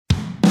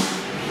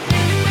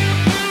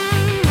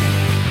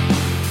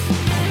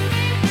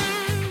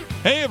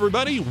Hey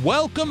everybody,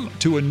 welcome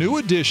to a new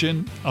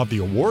edition of the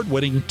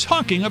award-winning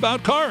Talking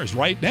About Cars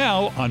right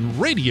now on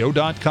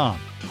radio.com,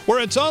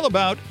 where it's all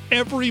about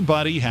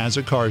everybody has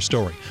a car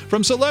story,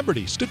 from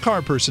celebrities to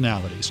car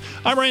personalities.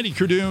 I'm Randy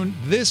Cardoon.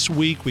 This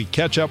week we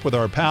catch up with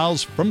our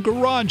pals from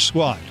Garage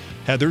Squad,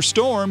 Heather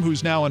Storm,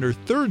 who's now in her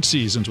third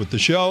season with the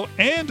show,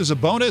 and as a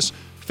bonus,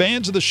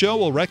 fans of the show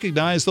will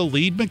recognize the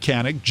lead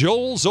mechanic,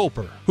 Joel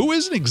Zolper, who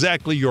isn't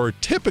exactly your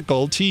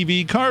typical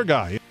TV car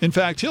guy. In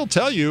fact, he'll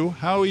tell you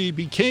how he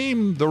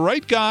became the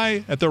right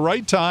guy at the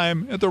right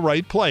time at the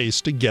right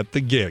place to get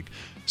the gig.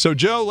 So,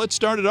 Joe, let's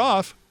start it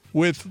off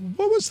with,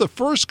 what was the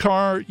first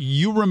car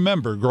you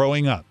remember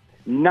growing up?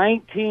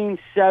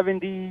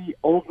 1970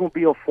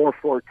 Oldsmobile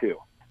 442.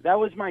 That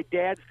was my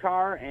dad's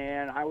car,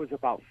 and I was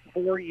about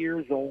 4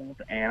 years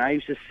old, and I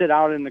used to sit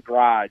out in the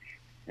garage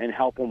and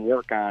help him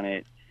work on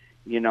it.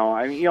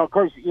 Of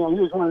course, he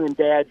was one of them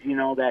dads,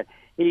 that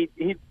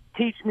he'd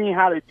teach me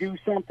how to do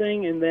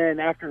something, and then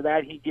after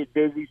that he'd get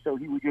busy, so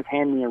he would just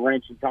hand me a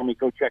wrench and tell me,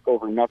 go check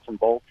over nuts and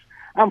bolts.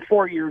 I'm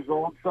 4 years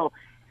old, so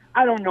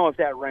I don't know if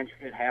that wrench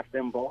fit half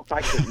them bolts. I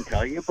couldn't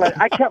tell you, but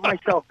I kept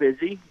myself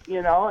busy,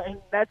 and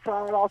that's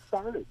how it all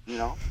started,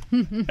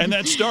 And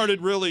that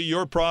started really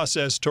your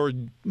process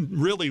toward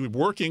really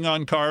working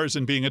on cars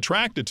and being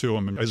attracted to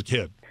them as a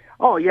kid.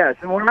 Oh, yes.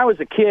 And when I was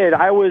a kid,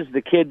 I was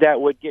the kid that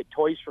would get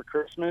toys for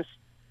Christmas,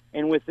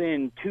 and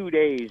within 2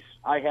 days,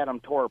 I had them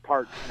tore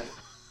apart.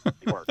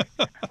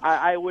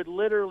 I would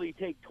literally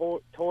take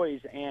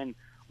toys and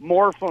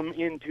morph them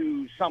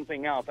into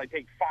something else. I'd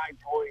take 5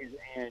 toys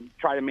and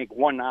try to make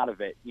one out of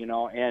it,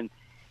 and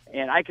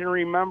I can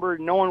remember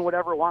no one would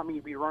ever want me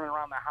to be running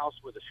around the house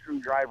with a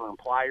screwdriver and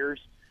pliers.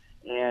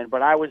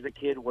 But I was the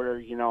kid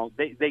where,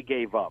 they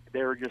gave up.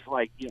 They were just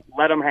like,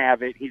 let him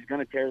have it. He's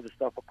going to tear the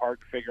stuff apart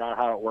to figure out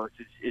how it works.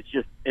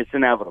 It's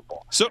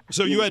inevitable. So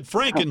you had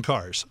Franken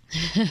cars.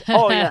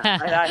 Oh, yeah.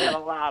 I had a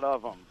lot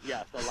of them.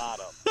 Yes, a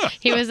lot of them.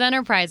 He was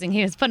enterprising.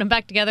 He was putting them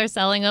back together,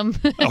 selling them.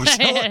 Oh,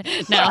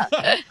 No.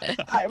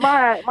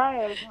 My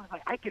attitude was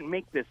like, I can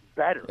make this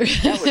better.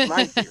 That was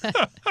my theory.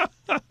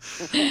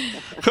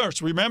 Of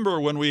course, remember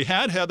when we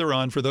had Heather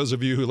on, for those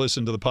of you who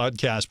listened to the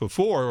podcast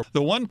before,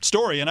 the one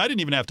story, and I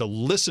didn't even have to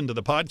listen to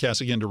the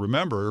podcast again to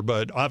remember,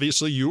 but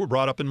obviously you were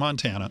brought up in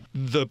Montana.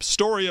 The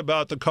story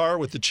about the car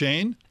with the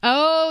chain?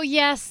 Oh,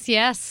 yes.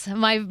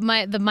 My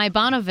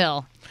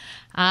Bonneville.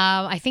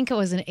 I think it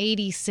was an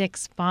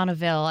 86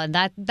 Bonneville, and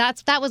that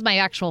was my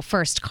actual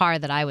first car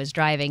that I was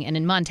driving. And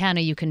in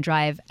Montana, you can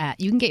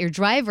get your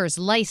driver's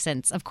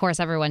license. Of course,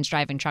 everyone's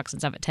driving trucks and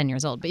stuff at 10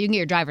 years old, but you can get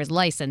your driver's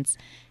license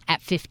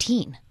at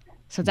 15.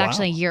 So it's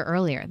actually a year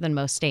earlier than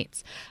most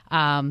states.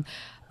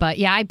 But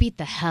yeah, I beat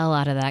the hell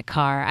out of that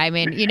car. I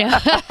mean, we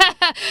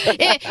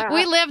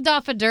lived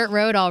off a dirt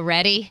road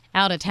already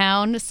out of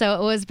town.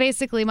 So it was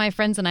basically my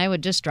friends and I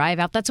would just drive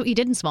out. That's what you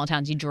did in small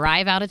towns. You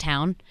drive out of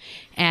town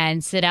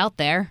and sit out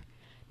there,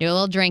 do a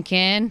little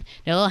drinking,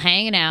 do a little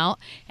hanging out,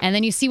 and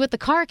then you see what the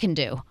car can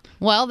do.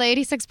 Well, the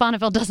 86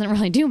 Bonneville doesn't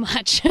really do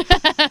much. So by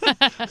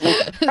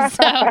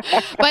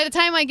the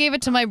time I gave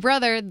it to my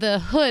brother, the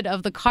hood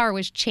of the car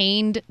was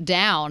chained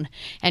down.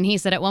 And he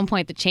said at one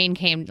point the chain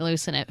came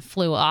loose and it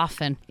flew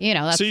off. And,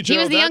 See, Joe, he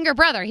was the younger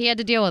brother. He had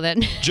to deal with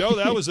it. Joe,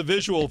 that was a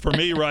visual for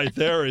me right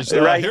there. Is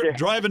here,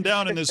 driving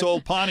down in this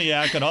old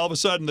Pontiac, and all of a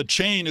sudden the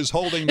chain is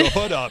holding the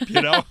hood up,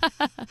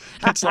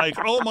 It's like,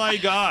 oh, my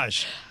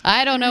gosh.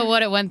 I don't know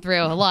what it went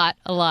through. A lot.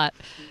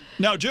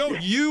 Now, Joe,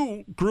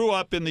 you grew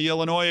up in the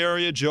Illinois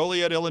area.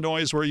 Joliet,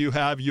 Illinois is where you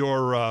have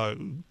your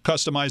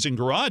customizing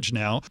garage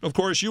now. Of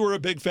course, you were a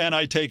big fan,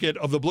 I take it,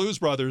 of the Blues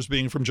Brothers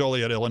being from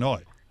Joliet,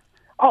 Illinois.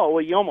 Oh,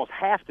 well, you almost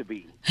have to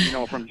be,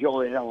 from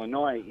Joliet,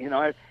 Illinois.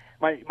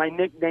 My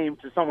nickname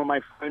to some of my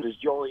friends is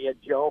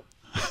Joliet Joe.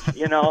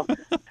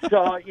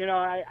 So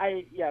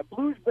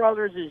Blues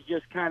Brothers is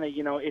just kind of,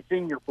 it's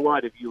in your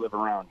blood if you live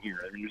around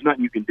here. I mean, there's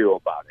nothing you can do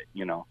about it,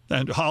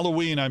 And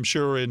Halloween, I'm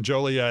sure, in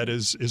Joliet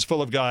is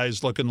full of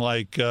guys looking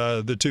like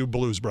the two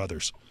Blues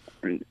Brothers.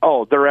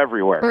 Oh, they're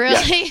everywhere.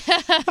 Really?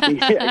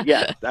 Yes.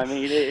 Yes. I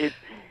mean,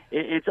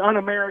 it's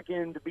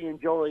un-American to be in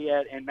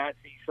Joliet and not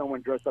see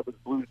someone dressed up as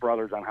Blues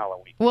Brothers on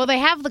Halloween. Well, they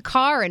have the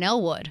car in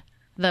Elwood,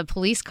 the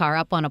police car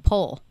up on a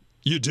pole.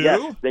 You do?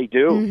 Yes, they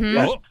do. Mm-hmm.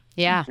 Yes. Oh.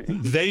 Yeah.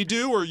 They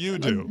do or you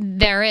do?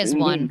 There is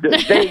one.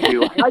 They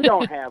do. I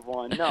don't have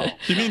one, no.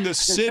 You mean the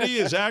city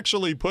has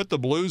actually put the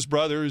Blues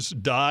Brothers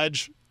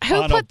Dodge Who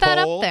on a pole? put that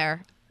up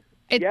there?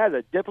 Yeah,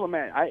 the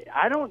Diplomat.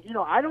 I don't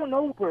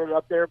know who put it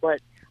up there, but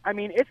I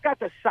mean, it's got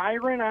the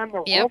siren on the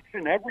roof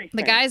and everything.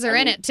 The guys are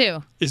in it,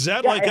 too. Is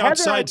that like Heather,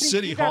 outside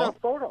City Hall?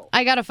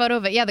 I got a photo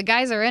of it. Yeah, the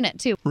guys are in it,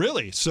 too.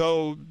 Really?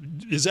 So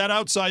is that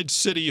outside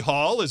City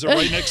Hall? Is it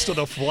right next to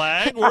the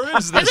flag? Where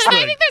is this I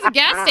thing? think there's a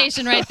gas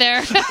station right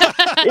there.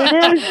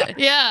 It is.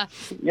 Yeah.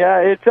 Yeah,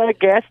 it's a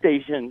gas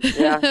station.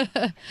 Yeah.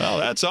 Oh,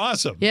 that's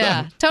awesome.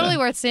 Yeah. Totally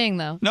worth seeing,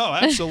 though. No,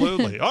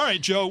 absolutely. All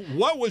right, Joe,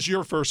 what was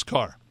your first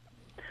car?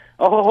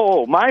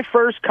 Oh, my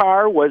first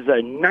car was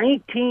a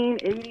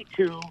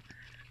 1982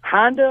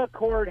 Honda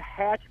Accord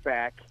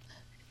hatchback.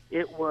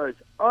 It was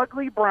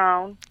ugly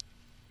brown.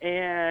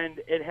 and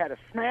it had a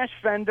smash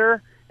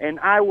fender, and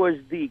I was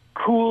the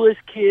coolest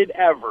kid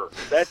ever.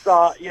 That's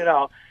all,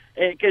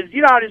 because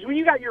you know how it is when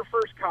you got your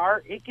first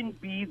car, it can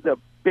be the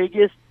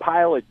biggest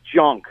pile of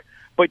junk,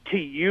 but to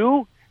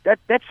you,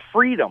 that's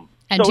freedom.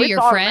 And so to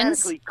your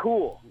friends, automatically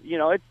cool.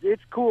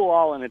 It's cool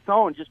all on its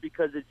own, just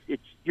because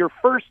it's your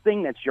first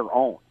thing that's your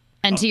own.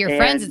 And to your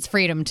friends, it's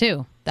freedom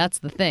too. That's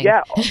the thing.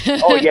 Yeah.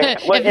 Oh, yeah.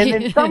 Well, and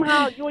then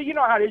somehow, you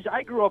know how it is.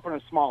 I grew up in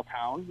a small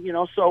town,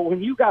 so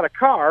when you got a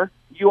car,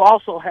 you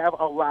also have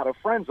a lot of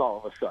friends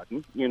all of a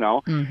sudden,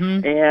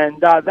 Mm-hmm.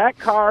 And that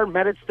car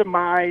met its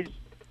demise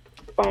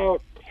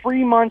about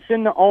 3 months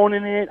into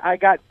owning it. I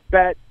got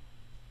bet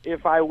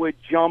if I would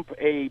jump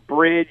a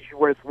bridge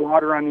with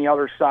water on the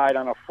other side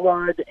on a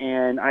flood,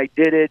 and I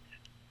did it.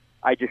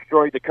 I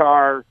destroyed the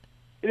car.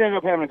 It ended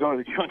up having to go to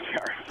the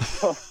junkyard.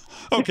 So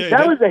Okay.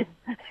 that was the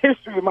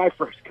history of my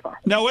first car.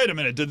 Now, wait a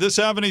minute. Did this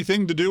have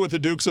anything to do with the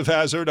Dukes of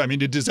Hazzard? I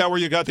mean, is that where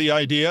you got the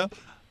idea?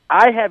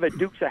 I have a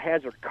Dukes of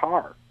Hazzard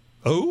car.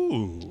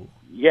 Oh.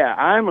 Yeah,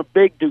 I'm a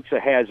big Dukes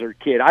of Hazzard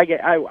kid.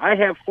 I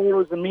have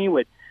photos of me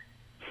with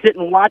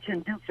sitting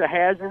watching Dukes of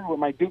Hazzard with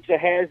my Dukes of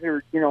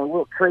Hazzard,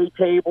 little tray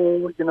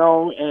table,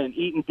 and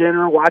eating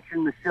dinner,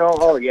 watching the show.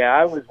 Oh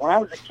yeah, when I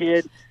was a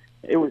kid,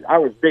 I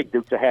was a big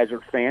Dukes of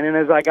Hazzard fan. And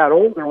as I got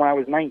older, when I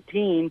was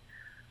 19,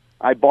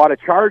 I bought a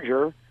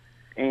Charger,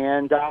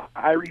 and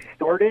I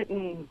restored it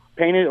and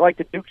painted it like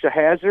the Dukes of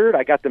Hazzard.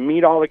 I got to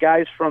meet all the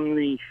guys from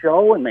the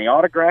show, and they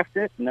autographed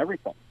it and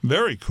everything.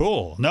 Very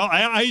cool. Now,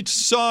 I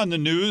saw in the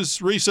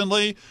news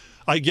recently,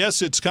 I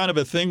guess it's kind of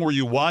a thing where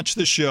you watch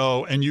the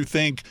show and you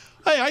think,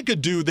 hey, I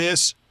could do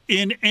this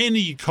in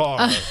any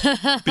car.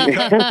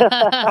 Because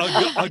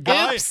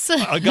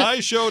a guy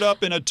showed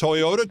up in a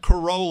Toyota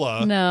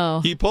Corolla.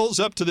 No. He pulls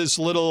up to this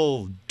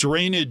little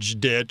drainage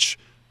ditch,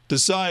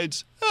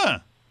 decides,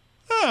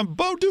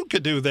 Bo Duke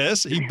could do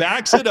this. He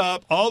backs it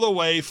up all the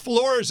way,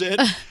 floors it,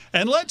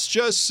 and let's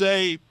just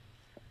say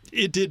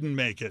it didn't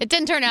make it. It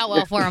didn't turn out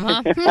well for him,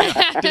 huh?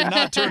 Did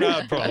not turn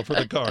out well for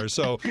the car.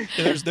 So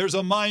there's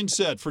a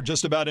mindset for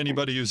just about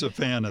anybody who's a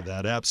fan of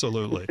that.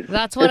 Absolutely.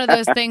 That's one of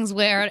those things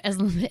where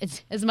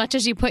as much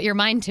as you put your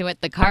mind to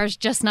it, the car's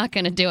just not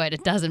going to do it.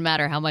 It doesn't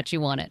matter how much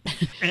you want it.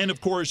 And,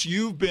 of course,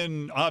 you've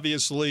been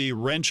obviously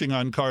wrenching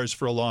on cars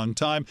for a long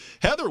time.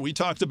 Heather, we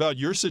talked about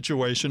your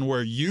situation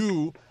where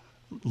you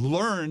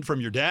learned from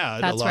your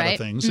dad That's a lot right. of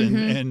things,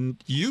 Mm-hmm.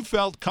 and you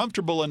felt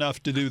comfortable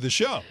enough to do the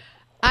show.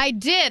 I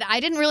did. I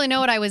didn't really know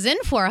what I was in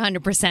for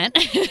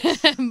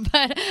 100%,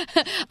 but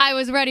I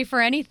was ready for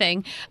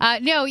anything.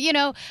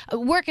 No,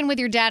 working with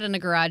your dad in the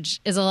garage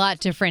is a lot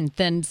different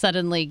than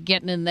suddenly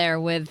getting in there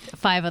with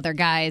 5 other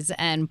guys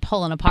and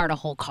pulling apart a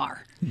whole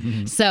car.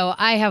 Mm-hmm. So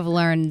I have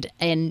learned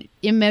an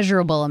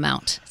immeasurable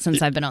amount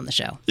since I've been on the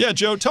show. Yeah,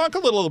 Joe, talk a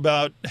little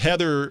about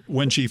Heather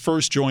when she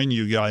first joined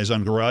you guys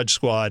on Garage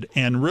Squad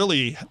and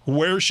really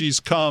where she's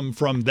come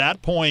from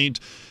that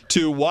point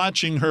to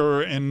watching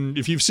her. And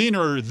if you've seen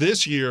her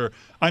this year,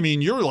 I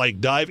mean, you're like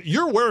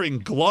you're wearing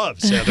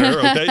gloves, Heather,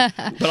 okay?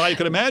 But I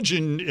could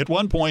imagine at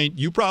one point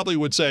you probably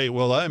would say,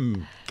 well,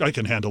 I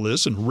can handle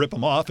this, and rip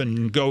them off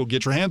and go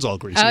get your hands all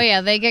greasy. Oh,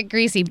 yeah, they get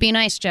greasy. Be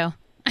nice, Joe.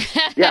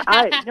 Yeah,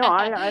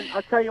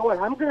 I'll tell you what,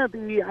 I'm going to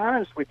be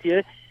honest with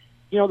you.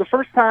 The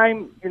first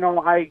time,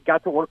 I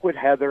got to work with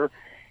Heather,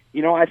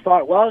 I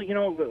thought, well,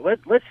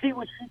 let's see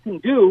what she can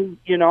do,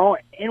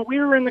 and we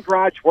were in the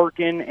garage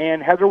working,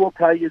 and Heather will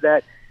tell you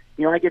that,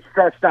 I get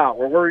stressed out.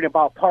 We're worried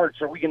about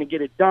parts. Are we going to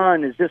get it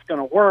done? Is this going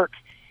to work?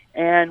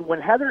 And when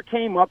Heather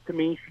came up to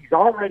me, she's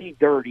already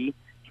dirty.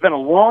 It's been a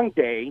long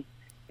day,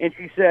 and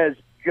she says,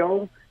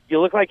 Joe, you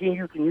look like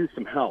you can use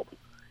some help.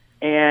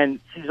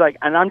 And she's like,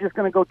 and I'm just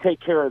going to go take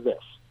care of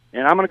this.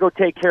 And I'm going to go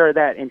take care of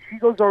that. And she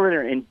goes over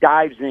there and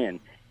dives in.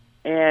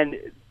 And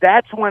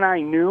that's when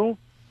I knew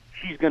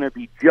she's going to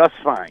be just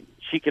fine.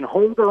 She can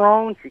hold her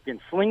own. She can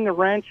sling the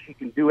wrench. She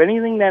can do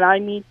anything that I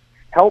need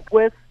help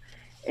with.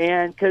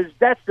 And because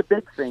that's the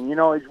big thing,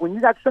 is when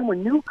you got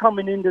someone new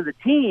coming into the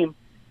team,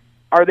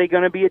 are they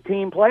going to be a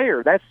team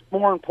player? That's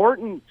more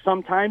important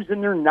sometimes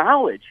than their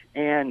knowledge.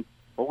 And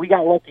we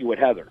got lucky with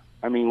Heather.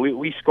 I mean,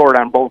 we scored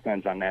on both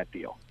ends on that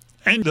deal.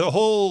 And the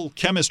whole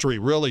chemistry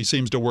really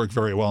seems to work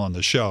very well on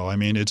the show. I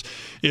mean,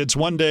 it's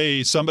one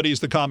day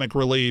somebody's the comic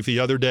relief, the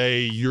other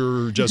day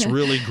you're just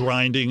really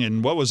grinding.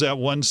 And what was that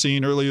one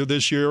scene earlier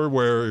this year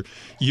where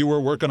you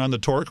were working on the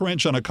torque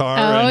wrench on a car?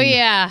 Oh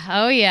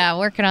yeah,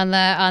 working on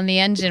the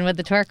engine with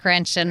the torque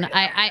wrench, and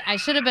I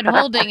should have been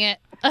holding it.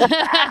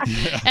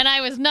 And I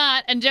was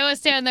not, and Joe was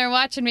standing there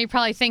watching me,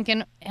 probably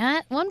thinking,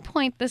 at one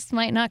point this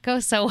might not go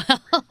so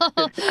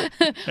well.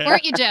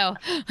 Weren't you, Joe?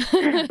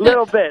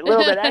 Little bit.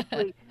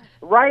 Actually,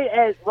 right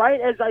as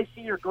I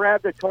see her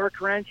grab the torque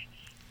wrench,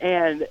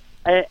 and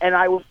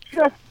I was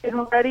just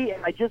getting ready,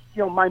 and I just,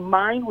 my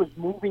mind was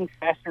moving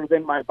faster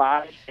than my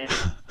body, and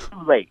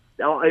too late.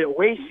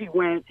 Away she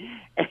went,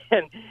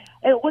 and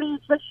what do you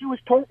expect? She was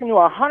torquing to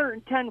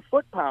 110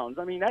 foot-pounds.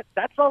 I mean,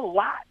 that's a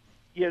lot,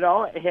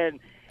 and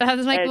that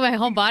was my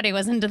whole body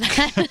was into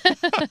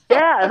that.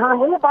 Yeah, her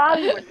whole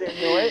body was into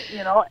it,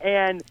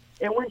 and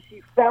And when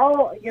she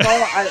fell,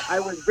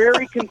 I was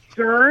very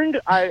concerned.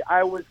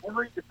 I was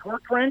worried the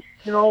torque wrench,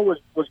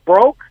 was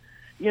broke.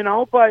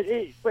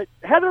 But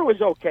Heather was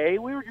okay.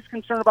 We were just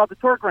concerned about the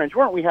torque wrench,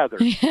 weren't we, Heather?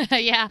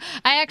 Yeah,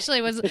 I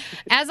actually was.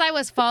 As I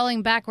was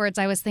falling backwards,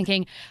 I was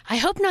thinking, I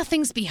hope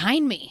nothing's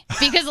behind me,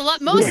 because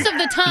most of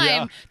the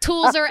time,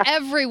 tools are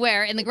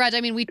everywhere in the garage.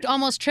 I mean, we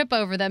almost trip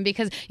over them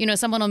because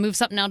someone will move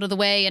something out of the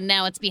way, and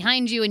now it's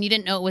behind you, and you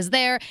didn't know it was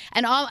there.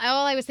 And all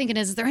I was thinking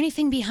is there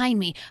anything behind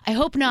me? I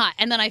hope not.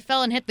 And then I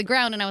fell and hit the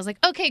ground, and I was like,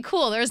 okay,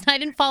 cool. I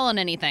didn't fall on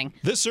anything.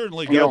 This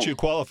certainly got you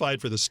qualified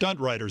for the Stunt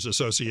Writers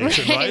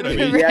Association, right? I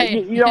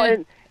mean,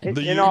 right.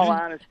 In all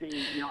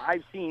honesty,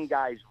 I've seen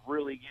guys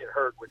really get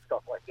hurt with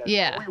stuff like that.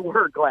 Yeah. So we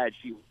were glad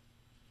she was.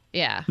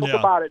 Yeah. Talk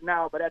about it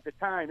now, but at the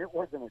time, it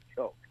wasn't a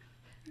joke.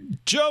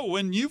 Joe,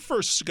 when you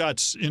first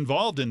got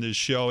involved in this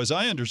show, as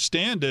I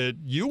understand it,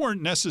 you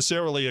weren't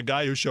necessarily a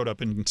guy who showed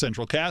up in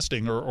Central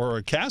Casting or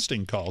a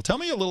casting call. Tell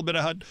me a little bit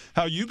about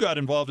how you got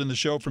involved in the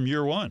show from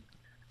year one.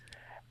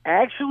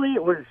 Actually,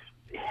 it was,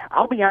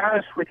 I'll be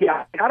honest with you,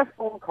 I got a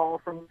phone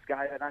call from this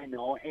guy that I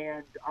know,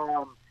 and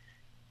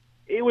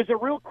it was a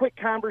real quick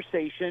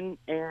conversation,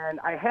 and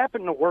I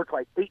happened to work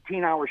like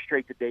 18 hours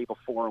straight the day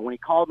before. And when he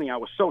called me, I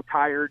was so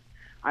tired.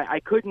 I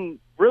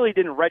didn't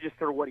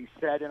register what he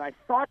said, and I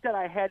thought that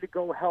I had to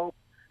go help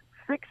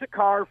fix a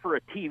car for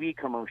a TV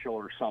commercial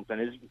or something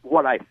is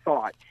what I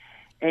thought.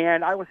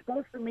 And I was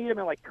supposed to meet him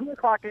at like 2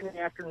 o'clock in the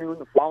afternoon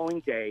the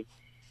following day.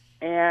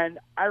 And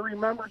I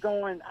remember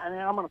going,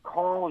 I'm going to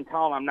call and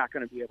tell him I'm not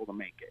going to be able to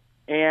make it.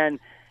 And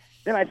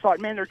then I thought,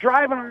 man, they're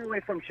driving all the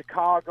way from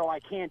Chicago. I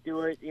can't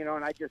do it, and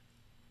I just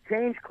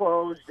changed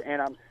clothes,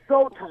 and I'm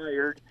so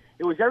tired.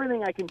 It was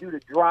everything I can do to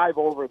drive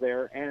over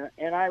there.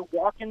 And I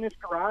walk in this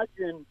garage,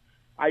 and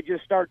I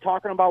just start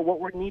talking about what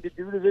we need to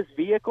do to this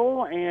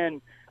vehicle.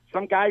 And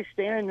some guy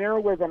standing there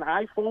with an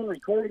iPhone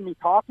recording me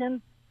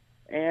talking.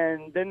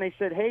 And then they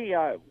said, hey,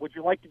 would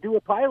you like to do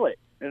a pilot?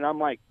 And I'm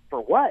like,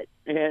 for what?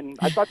 And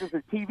I thought this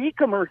was a TV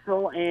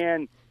commercial,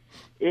 and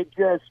it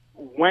just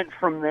went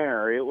from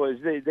there. It was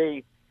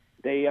they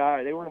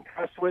were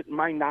impressed with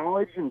my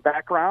knowledge and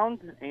background,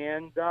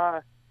 and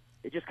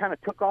it just kind of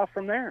took off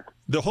from there.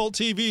 The whole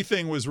TV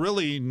thing was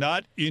really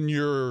not in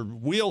your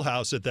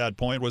wheelhouse at that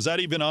point. Was that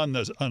even on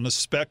the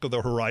speck of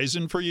the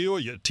horizon for you,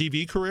 a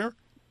TV career?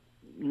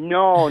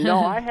 No,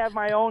 I have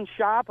my own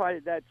shop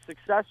that's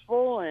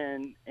successful,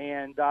 and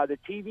the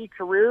TV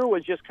career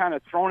was just kind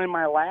of thrown in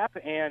my lap,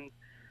 and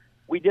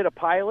we did a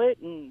pilot,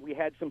 and we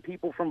had some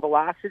people from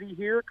Velocity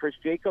here. Chris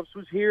Jacobs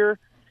was here,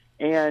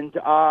 and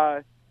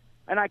I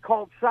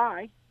called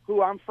Cy,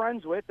 who I'm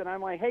friends with, and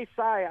I'm like, hey,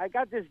 Cy, I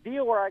got this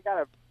deal where I got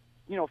to,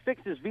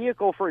 fix this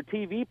vehicle for a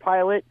TV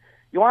pilot.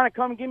 You want to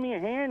come give me a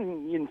hand?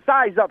 And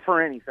Cy's up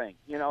for anything.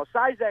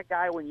 Cy's that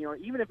guy when,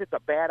 even if it's a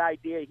bad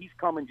idea, he's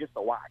coming just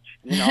to watch,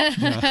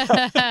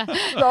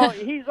 So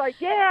he's like,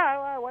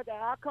 yeah,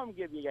 I'll come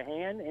give you a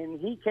hand. And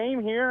he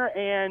came here,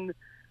 and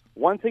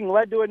one thing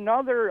led to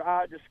another.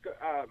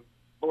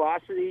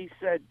 Velocity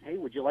said, hey,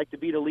 would you like to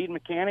be the lead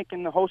mechanic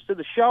and the host of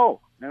the show?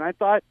 And I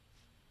thought,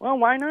 well,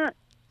 why not?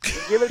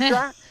 Give it a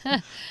try.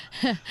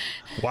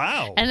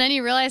 Wow. And then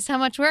you realize how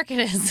much work it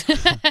is.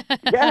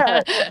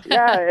 Yeah.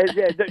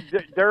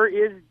 There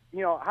is,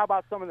 how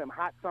about some of them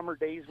hot summer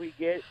days we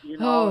get,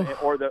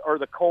 or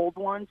the cold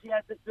ones?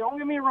 Yeah, don't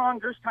get me wrong.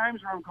 There's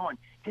times where I'm going,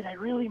 did I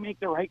really make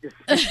the right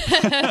decision?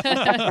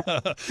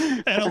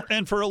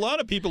 and for a lot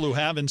of people who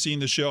haven't seen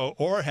the show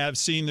or have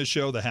seen the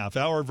show, the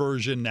half-hour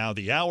version, now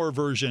the hour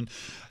version,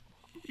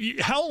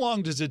 how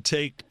long does it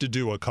take to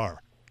do a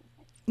car?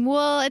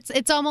 Well,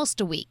 it's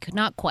almost a week,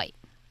 not quite.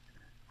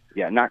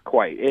 Yeah, not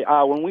quite.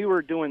 When we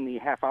were doing the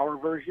half-hour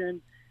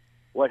version,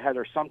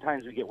 Heather,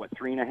 sometimes we get,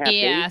 3.5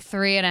 days? Yeah,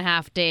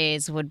 3.5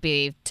 days would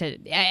be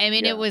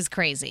it was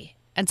crazy.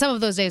 And some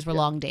of those days were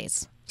long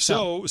days.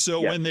 So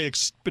when they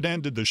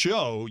expanded the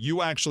show,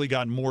 you actually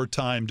got more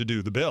time to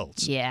do the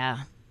builds.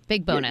 Yeah,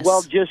 big bonus.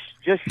 Well, just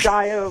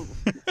shy of,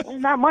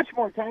 not much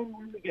more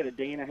time. We get a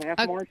day and a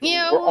half more. So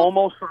we're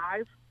almost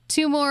 5.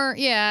 2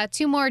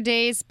 more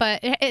days, but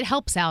it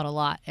helps out a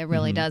lot. It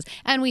really does.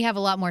 And we have a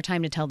lot more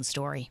time to tell the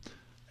story.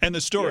 And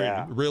the story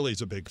really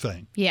is a big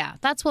thing. Yeah,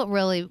 that's what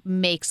really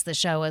makes the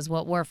show, is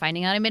what we're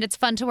finding out. I mean, it's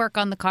fun to work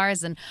on the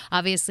cars, and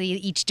obviously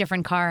each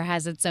different car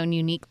has its own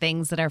unique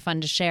things that are fun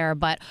to share,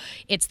 but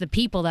it's the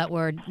people that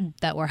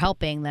we're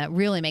helping that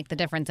really make the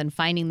difference, and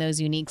finding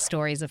those unique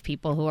stories of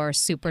people who are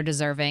super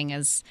deserving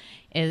is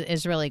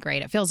really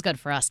great. It feels good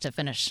for us to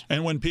finish.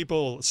 And when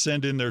people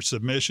send in their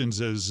submissions,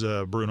 as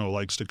Bruno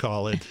likes to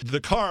call it, the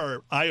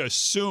car, I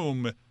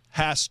assume,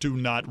 has to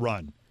not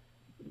run.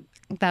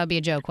 That would be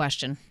a Joe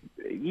question.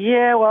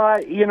 Yeah, well,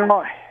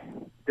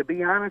 to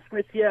be honest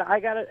with you, I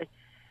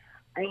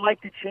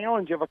like the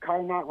challenge of a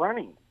car not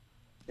running.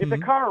 If the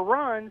car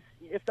runs,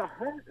 if the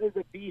heart of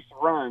the beast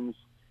runs,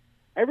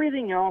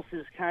 everything else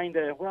is kind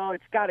of,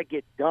 it's got to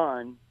get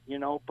done,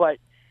 but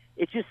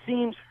it just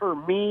seems for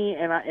me,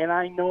 and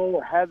I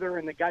know Heather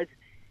and the guys,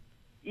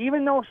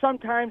 even though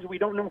sometimes we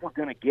don't know if we're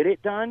going to get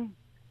it done,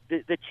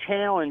 the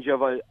challenge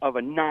of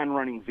a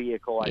non-running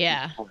vehicle, I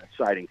think is so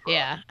exciting for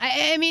us.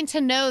 I mean,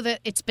 to know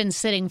that it's been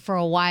sitting for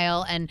a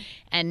while and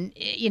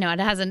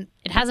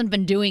it hasn't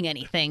been doing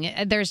anything.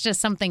 There's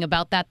just something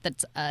about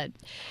that's a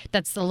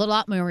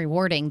lot more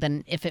rewarding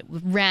than if it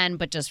ran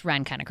but just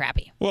ran kind of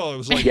crappy. Well, it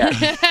was like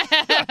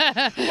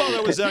well,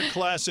 there was that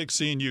classic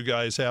scene you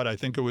guys had. I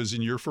think it was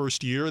in your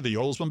first year, the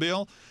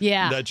Oldsmobile.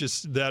 Yeah.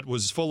 That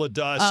was full of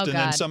dust, and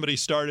then somebody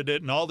started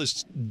it, and all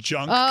this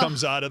junk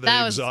comes out of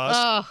the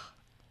exhaust.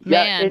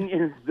 Yeah,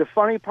 and the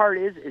funny part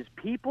is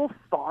people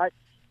thought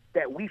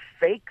that we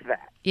faked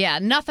that. Yeah,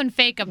 nothing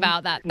fake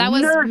about that. That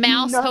was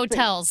Mouse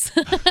Hotels.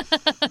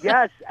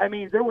 Yes, I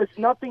mean, there was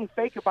nothing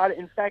fake about it.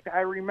 In fact, I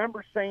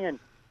remember having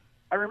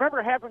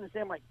to say,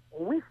 I'm like,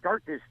 when we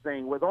start this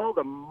thing with all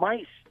the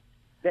mice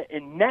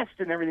and nest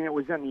and everything that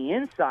was on the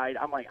inside,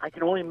 I'm like, I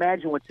can only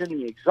imagine what's in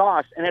the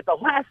exhaust. And at the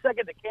last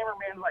second, the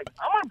cameraman's like,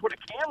 I want to put a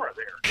camera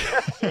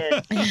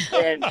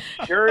there. and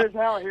sure as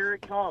hell, here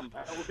it comes.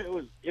 It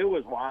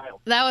was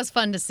wild. That was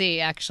fun to see,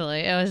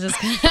 actually. It was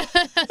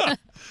just...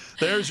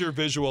 There's your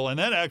visual, and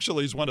that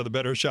actually is one of the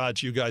better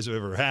shots you guys have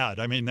ever had.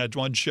 I mean, that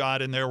one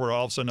shot in there where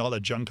all of a sudden all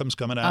that junk comes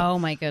coming out. Oh,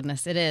 my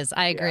goodness, it is.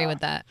 I agree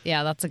with that.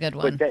 Yeah, that's a good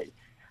one. But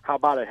how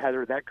about it,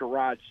 Heather? That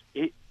garage,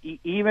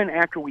 even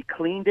after we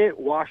cleaned it,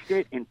 washed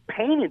it, and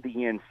painted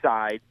the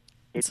inside,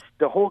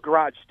 the whole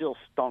garage still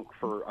stunk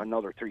for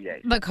another 3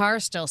 days. The car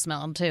still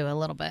smelled, too, a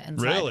little bit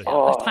inside. Really?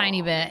 A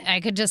tiny bit. I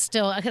could just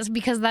still...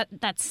 Because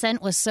that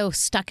scent was so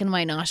stuck in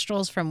my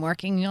nostrils from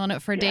working on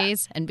it for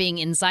days and being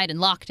inside and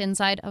locked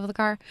inside of the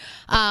car,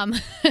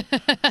 that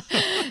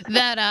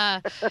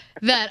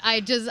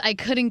I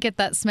couldn't get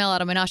that smell out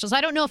of my nostrils.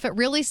 I don't know if it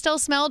really still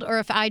smelled or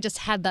if I just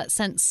had that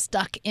scent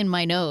stuck in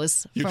my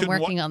nose from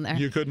working on there.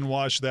 You couldn't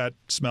wash that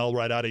smell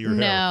right out of your hair.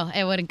 No,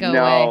 it wouldn't go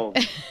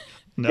away.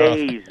 No.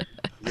 Days.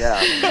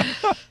 Yeah.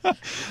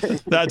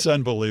 That's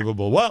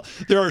unbelievable. Well,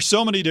 there are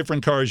so many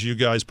different cars you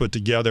guys put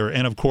together.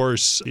 And, of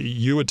course,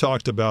 you had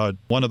talked about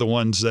one of the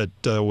ones that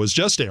was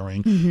just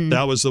airing. Mm-hmm.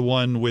 That was the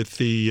one with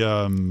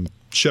the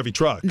Chevy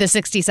truck. The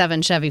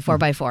 67 Chevy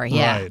 4x4.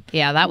 Yeah. Right.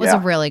 Yeah, that was a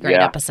really great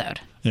episode.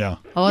 Yeah.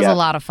 It was a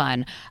lot of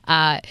fun.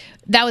 That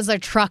was our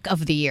truck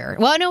of the year.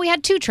 Well, no, we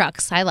had 2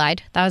 trucks. I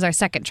lied. That was our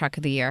second truck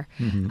of the year.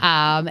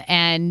 Mm-hmm.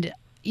 And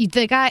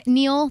the guy,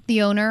 Neil,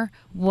 the owner,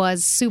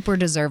 was super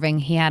deserving.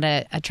 He had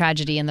a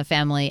tragedy in the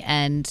family,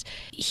 and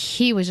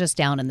he was just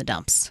down in the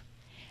dumps.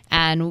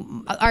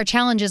 And our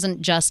challenge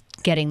isn't just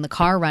getting the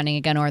car running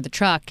again or the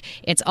truck.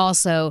 It's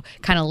also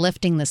kind of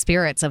lifting the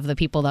spirits of the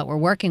people that we're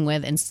working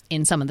with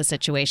in some of the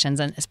situations,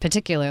 and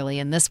particularly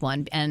in this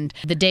one. And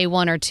the day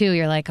 1 or 2,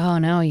 you're like, oh,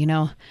 no,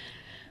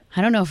 I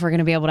don't know if we're going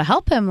to be able to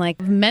help him,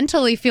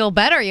 mentally feel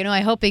better.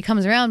 I hope he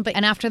comes around.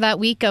 And after that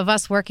week of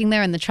us working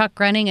there and the truck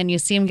running and you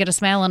see him get a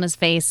smile on his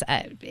face,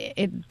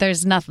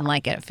 there's nothing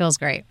like it. It feels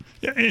great.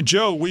 Yeah, and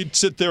Joe, we'd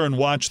sit there and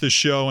watch the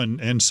show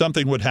and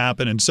something would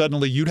happen and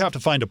suddenly you'd have to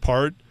find a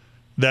part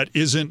that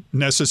isn't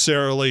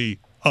necessarily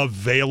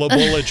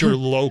available at your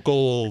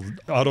local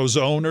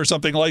AutoZone or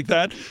something like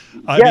that.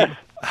 I mean,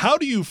 how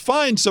do you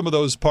find some of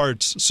those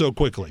parts so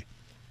quickly?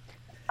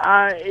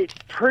 It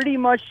pretty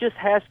much just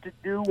has to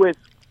do with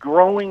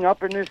growing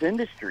up in this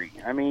industry.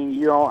 I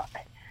mean,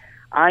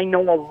 I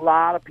know a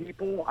lot of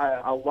people,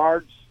 a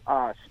large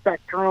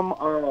spectrum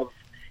of,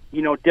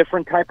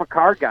 different type of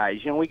car guys.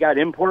 We got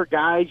import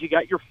guys, you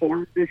got your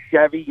Ford, the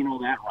Chevy,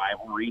 that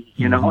rivalry,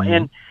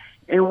 Mm-hmm.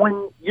 And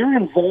when you're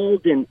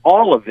involved in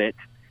all of it,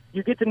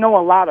 you get to know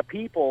a lot of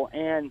people.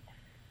 And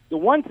the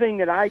one thing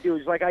that I do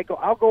is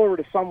I'll go over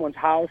to someone's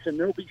house and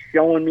they'll be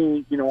showing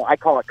me, I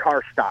call it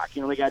car stock.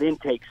 They got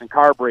intakes and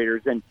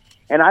carburetors, and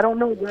I don't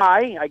know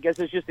why. I guess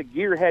it's just a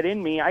gearhead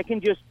in me. I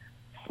can just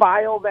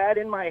file that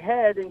in my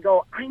head and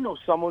go, I know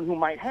someone who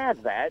might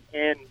have that,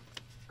 and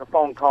the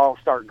phone calls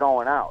start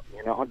going out.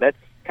 That's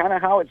kind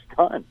of how it's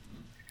done.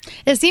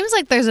 It seems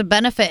like there's a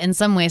benefit in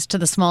some ways to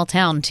the small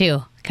town,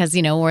 too, because,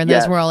 we're in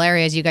those rural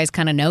areas. You guys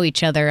kind of know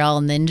each other all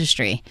in the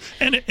industry.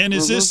 And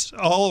is this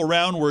all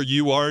around where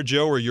you are,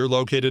 Joe, where you're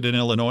located in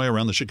Illinois,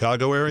 around the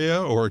Chicago area?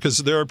 Or because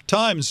there are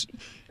times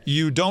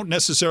you don't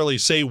necessarily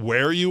say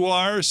where you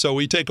are, so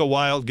we take a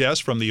wild guess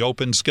from the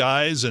open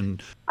skies.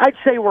 And I'd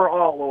say we're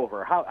all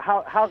over.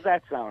 How's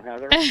that sound,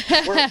 Heather?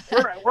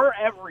 We're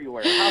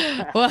everywhere.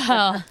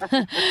 Wow.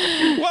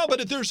 Well,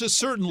 but if there's a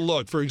certain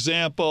look, for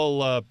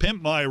example,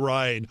 Pimp My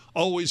Ride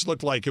always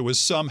looked like it was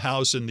some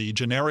house in the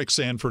generic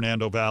San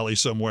Fernando Valley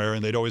somewhere,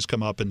 and they'd always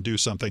come up and do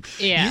something.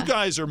 Yeah. You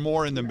guys are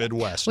more in the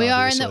Midwest. We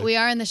are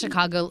in the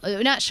Chicago,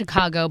 not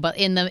Chicago, but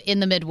in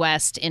the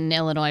Midwest, in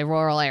Illinois,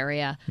 rural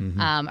area,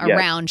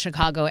 around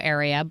Chicago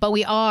area. But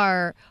we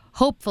are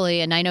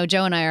hopefully, and I know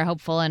Joe and I are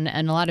hopeful, and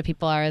a lot of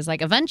people are, is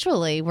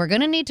eventually we're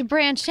going to need to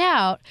branch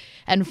out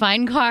and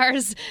find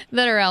cars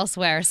that are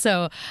elsewhere.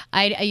 So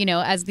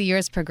as the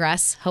years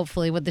progress,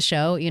 hopefully with the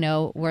show,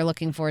 we're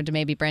looking forward to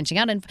maybe branching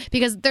out, and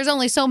because there's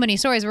only so many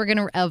stories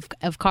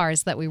of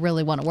cars that we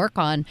really want to work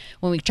on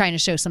when we're trying to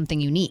show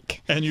something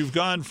unique. And you've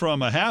gone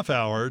from a half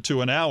hour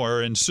to an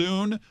hour, and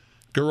soon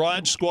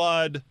Garage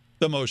Squad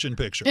the motion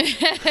picture.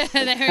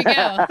 There we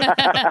go.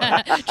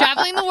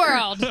 Traveling the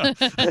world.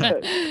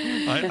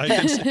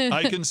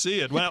 I can see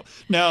it. Well,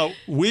 now,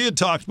 we had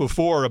talked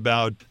before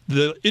about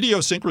the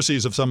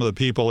idiosyncrasies of some of the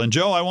people. And,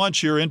 Joe, I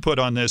want your input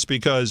on this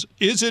because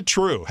is it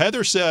true?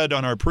 Heather said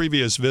on our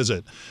previous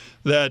visit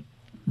that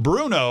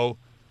Bruno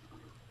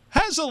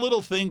has a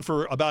little thing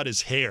about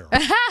his hair.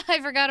 I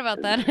forgot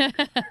about that.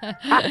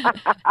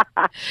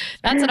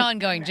 That's an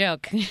ongoing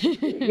joke.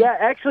 Yeah,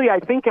 actually, I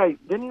think I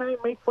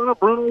make fun of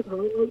Bruno's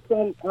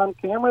highlights on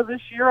camera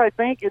this year. I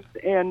think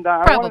on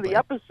one of the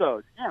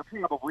episodes. Yeah,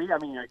 probably. I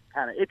mean,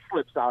 it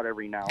slips out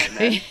every now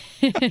and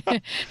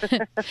then.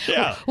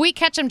 Yeah, we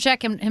catch him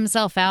check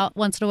himself out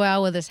once in a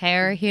while with his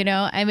hair.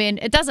 I mean,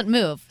 it doesn't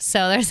move,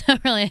 so there's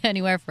not really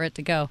anywhere for it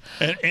to go.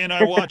 And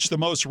I watched the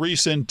most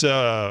recent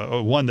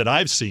one that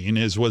I've seen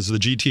was the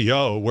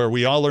GTO, where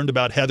we all learned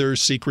about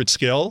Heather's secret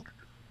skill.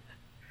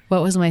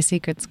 What was my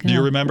secret skill? Do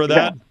you remember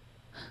that?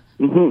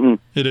 Yeah. Mm-hmm.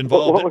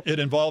 It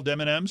involved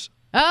M&Ms.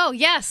 Oh,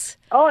 yes.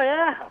 Oh,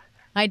 yeah.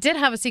 I did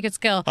have a secret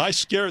skill. I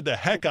scared the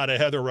heck out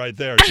of Heather right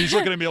there. She's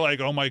looking at me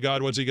like, oh, my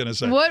God, what's he going to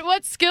say?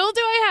 What skill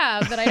do I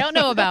have that I don't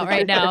know about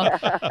right now?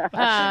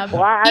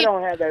 Well, I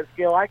don't have that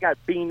skill. I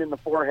got beamed in the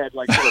forehead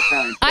like 4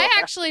 times. I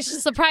actually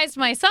surprised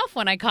myself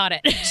when I caught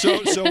it.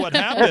 So what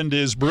happened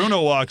is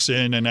Bruno walks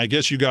in, and I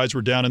guess you guys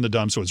were down in the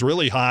dumps, so it's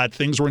really hot.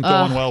 Things weren't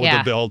going well with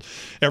the build.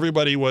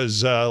 Everybody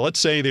was, let's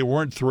say they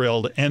weren't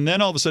thrilled. And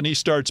then all of a sudden he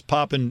starts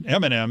popping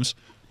M&Ms.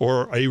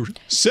 Or a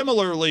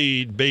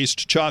similarly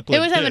based chocolate.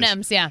 It was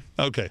M&Ms, yeah.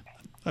 Okay.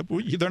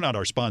 They're not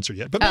our sponsor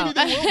yet, but maybe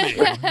they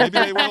will be. Maybe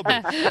they will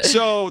be.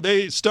 So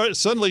they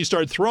suddenly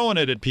start throwing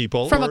it at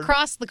people. From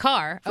across the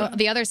car,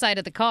 the other side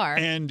of the car.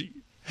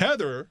 And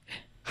Heather,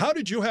 how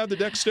did you have the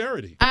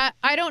dexterity?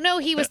 I don't know.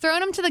 He was throwing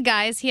them to the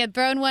guys. He had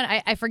thrown one.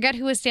 I forget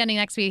who was standing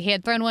next to me. He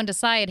had thrown one to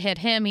Cy, it hit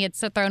him. He had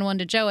thrown one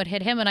to Joe, it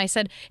hit him. And I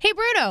said, hey,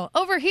 Bruno,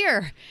 over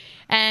here.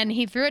 And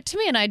he threw it to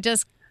me, and I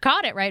just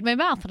caught it right in my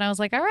mouth, and I was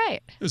like, all right,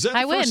 is that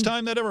the first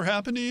time that ever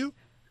happened to you?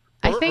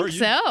 I think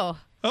so.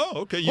 Oh,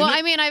 okay.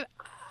 I mean,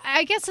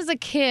 I guess as a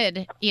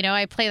kid,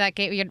 I play that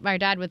game. My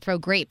dad would throw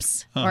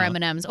grapes or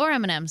M&Ms.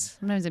 Sometimes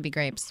it'd be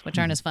grapes, which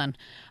aren't as fun.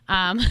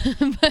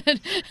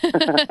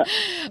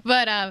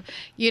 But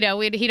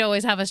he'd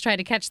always have us try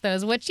to catch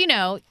those, which,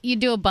 you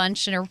do a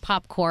bunch or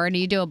popcorn,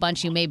 you do a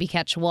bunch, you maybe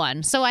catch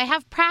one. So I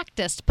have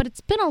practiced, but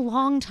it's been a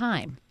long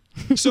time.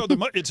 So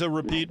it's a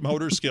repeat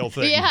motor skill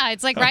thing. Yeah,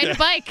 it's like riding a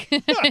bike.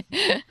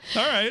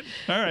 All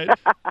right.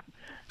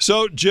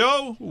 So,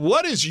 Joe,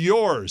 what is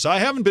yours? I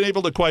haven't been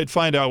able to quite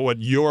find out what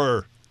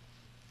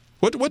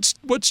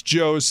what's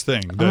Joe's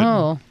thing?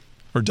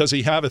 Or does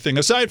he have a thing,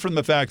 aside from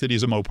the fact that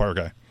he's a Mopar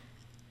guy?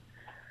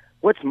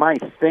 What's my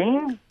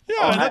thing?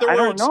 Yeah, in other words,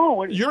 I don't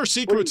know. Your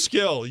secret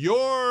skill.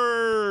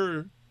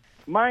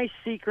 My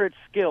secret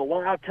skill.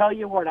 Well, I'll tell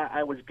you what.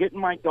 I was getting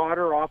my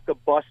daughter off the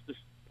bus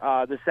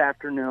this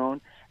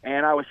afternoon,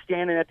 and I was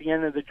standing at the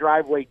end of the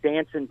driveway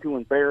dancing to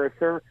embarrass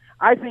her.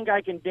 I think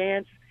I can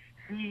dance.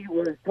 She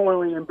was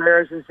totally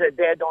embarrassed and said,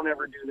 Dad, don't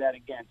ever do that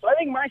again. So I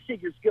think my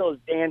secret skill is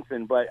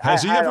dancing. But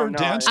Has he ever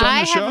danced on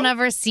the show? I have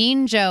never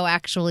seen Joe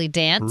actually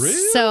dance.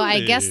 Really? So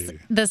I guess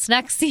this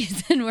next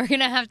season we're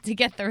going to have to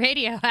get the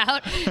radio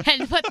out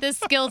and put this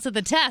skill to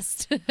the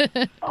test.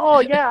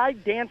 Oh, yeah, I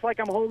dance like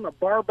I'm holding a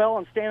barbell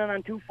and standing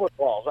on 2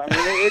 footballs. I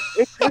mean,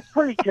 it's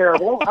pretty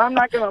terrible. I'm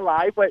not going to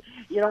lie. But,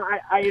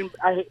 I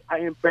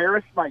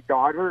embarrassed my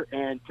daughter,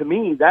 and to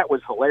me, that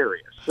was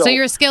hilarious. So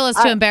your skill is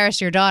to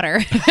embarrass your daughter.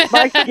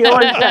 My skill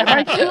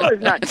is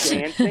not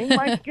dancing.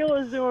 My skill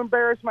is to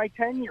embarrass my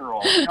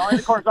 10-year-old. And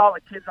of course, all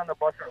the kids on the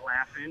bus are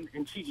laughing,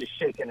 and she's just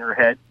shaking her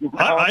head.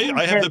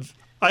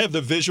 I have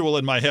the visual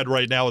in my head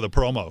right now of the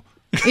promo.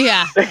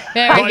 Yeah,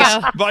 there we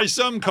go. By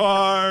some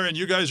car, and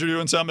you guys are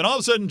doing something, and all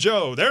of a sudden,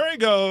 Joe, there he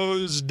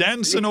goes,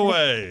 dancing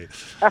away.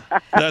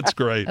 That's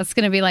great. That's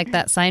going to be like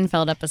that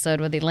Seinfeld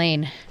episode with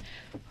Elaine,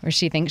 where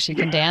she thinks she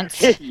can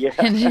dance. Yeah.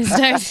 And she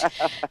starts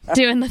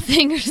doing the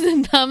fingers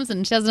and thumbs,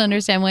 and she doesn't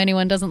understand why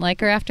anyone doesn't like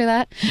her after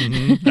that.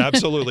 Mm-hmm,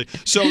 absolutely.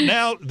 So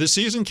now the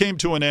season came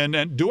to an end,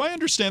 and do I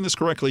understand this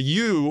correctly?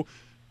 You,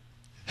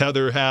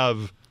 Heather,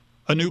 have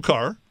a new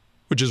car,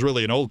 which is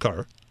really an old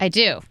car. I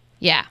do,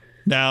 yeah.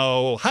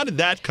 Now, how did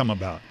that come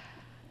about?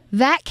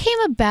 That came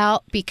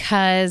about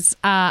because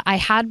I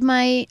had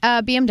my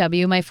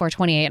BMW, my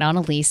 428, on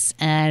a lease,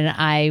 and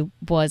I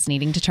was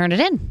needing to turn it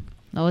in.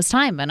 It was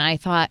time, and I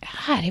thought,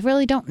 God, I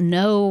really don't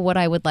know what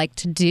I would like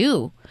to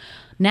do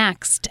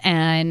next,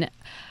 and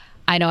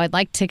I know I'd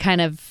like to kind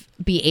of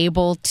be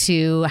able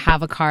to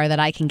have a car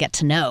that I can get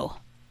to know,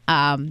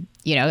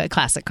 a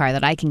classic car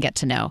that I can get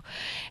to know.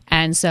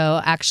 And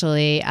so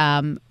actually,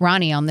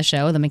 Ronnie on the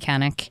show, the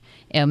mechanic,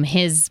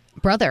 his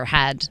brother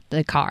had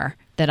the car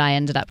that I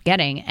ended up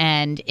getting,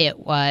 and it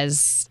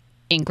was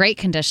in great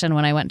condition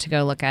when I went to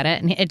go look at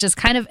it, and it just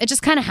kind of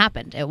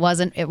happened. It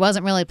wasn't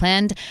really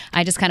planned.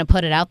 I just kind of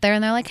put it out there,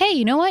 and they're like, "Hey,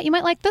 you know what? You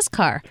might like this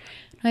car."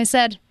 And I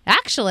said,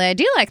 "Actually, I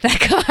do like that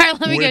car.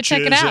 Let me go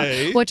check it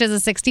out." Which is a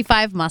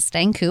 '65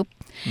 Mustang Coupe,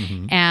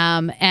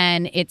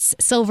 and it's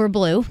silver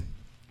blue.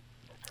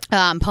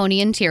 Pony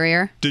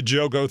interior. Did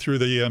Joe go through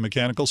the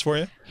mechanicals for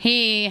you?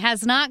 He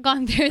has not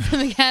gone through the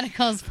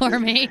mechanicals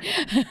for me.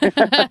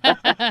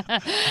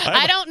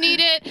 I don't need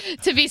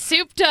it to be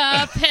souped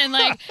up and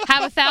like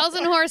have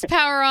 1,000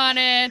 horsepower on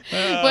it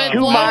with 2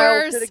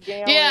 blowers. miles to the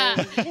gallon.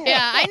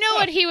 Yeah. I know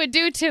what he would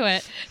do to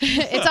it.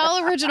 It's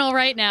all original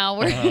right now.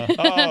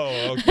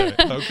 Oh,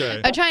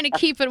 okay. I'm trying to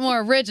keep it more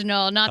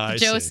original, not the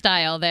Joe see.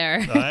 style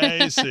there.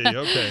 I see.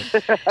 Okay.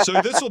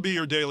 So this will be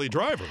your daily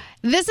driver.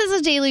 This is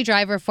a daily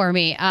driver for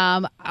me,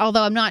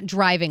 although I'm not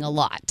driving a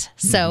lot.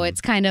 So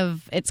it's kind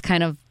of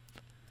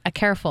a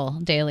careful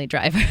daily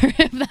driver,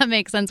 if that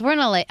makes sense. We're in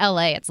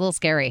LA. It's a little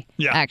scary,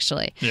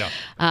 actually. Yeah.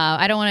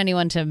 I don't want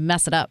anyone to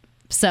mess it up.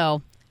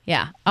 So,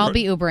 yeah, I'll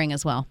be Ubering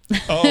as well.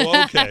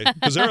 Oh, okay.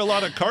 Because there are a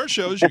lot of car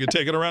shows. You can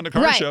take it around to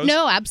car shows.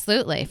 No,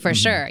 absolutely. For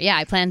sure. Yeah,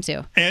 I plan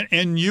to.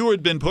 And you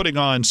had been putting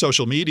on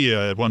social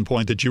media at one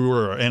point that you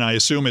were, and I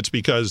assume it's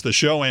because the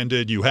show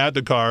ended, you had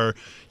the car,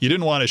 you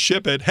didn't want to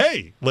ship it.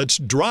 Hey, let's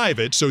drive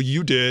it. So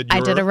you did.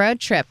 I did a road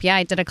trip. Yeah,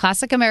 I did a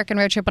classic American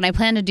road trip, and I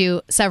plan to do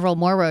several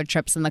more road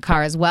trips in the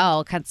car as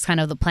well. That's kind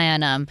of the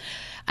plan.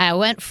 I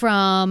went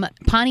from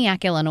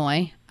Pontiac,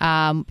 Illinois,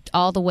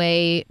 all the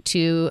way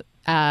to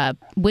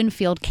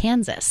Winfield,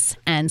 Kansas,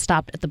 and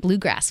stopped at the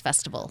Bluegrass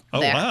Festival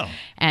there. Wow.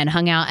 And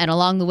hung out. And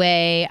along the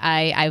way,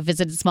 I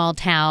visited small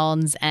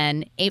towns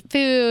and ate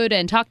food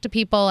and talked to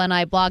people, and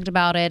I blogged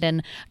about it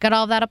and got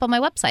all of that up on my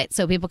website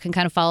so people can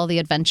kind of follow the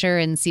adventure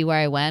and see where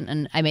I went.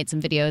 And I made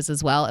some videos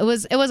as well. It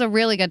was a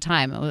really good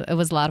time. It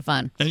was a lot of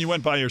fun. And you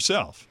went by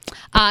yourself?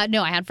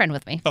 No, I had a friend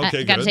with me.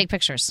 Okay, Got to take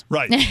pictures.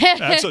 Right.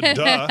 That's a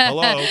duh.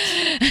 Hello.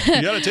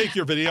 You got to take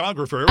your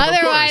videographer.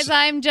 Otherwise,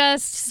 I'm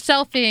just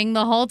selfieing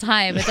the whole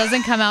time. It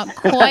doesn't come out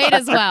quite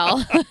as well.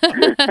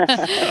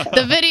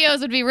 The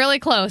videos would be really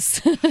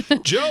close.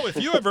 Joe,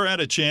 if you ever had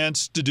a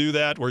chance to do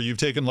that where you've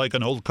taken like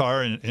an old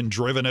car and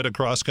driven it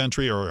across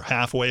country or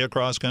halfway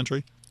across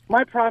country?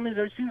 My problem is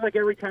it seems like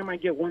every time I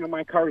get one of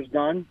my cars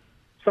done,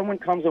 someone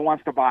comes and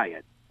wants to buy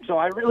it. So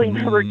I really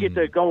never get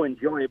to go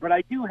enjoy it. But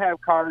I do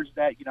have cars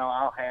that,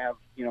 I'll have,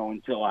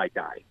 until I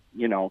die,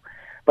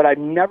 But I've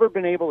never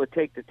been able to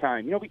take the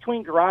time.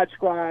 Between Garage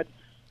Squad,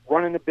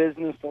 running the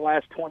business the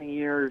last 20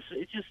 years,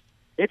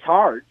 it's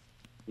hard.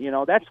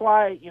 That's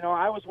why,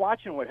 I was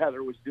watching what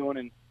Heather was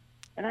doing,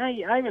 and I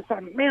even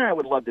thought, man, I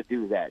would love to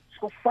do that.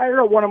 So fire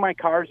up one of my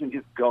cars and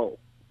just go,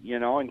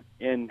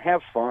 and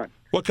have fun.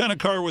 What kind of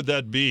car would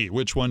that be?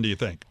 Which one do you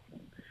think?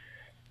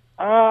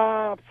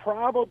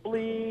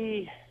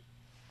 Probably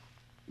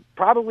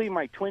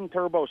my twin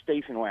turbo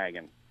station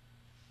wagon.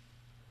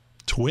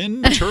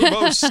 Twin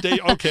turbo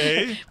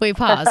okay. We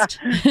paused.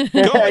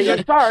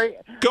 Sorry.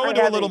 Go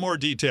into a little more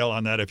detail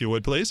on that, if you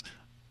would, please.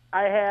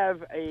 I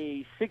have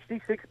a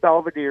 66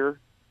 Belvedere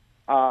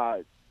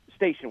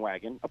station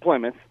wagon, a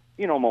Plymouth,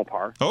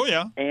 Mopar. Oh,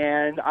 yeah.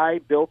 And I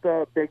built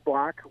a big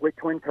block with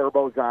twin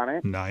turbos on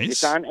it. Nice.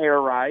 It's on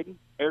air ride,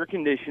 air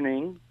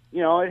conditioning.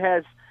 It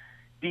has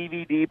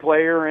DVD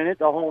player in it,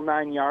 the whole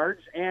 9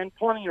 yards, and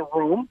plenty of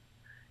room.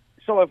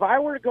 So if I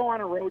were to go on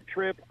a road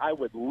trip, I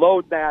would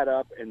load that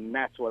up, and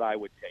that's what I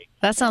would take.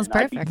 That sounds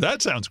perfect.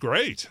 That sounds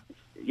great.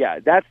 Yeah,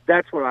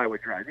 that's what I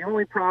would drive. The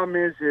only problem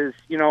is it's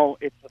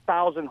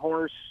 1,000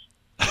 horse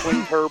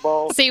twin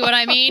turbo. See what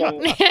I mean?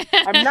 So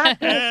I'm not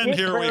going to get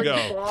here we very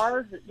go.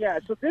 far. Yeah,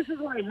 so this is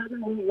why Heather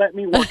won't let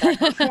me work on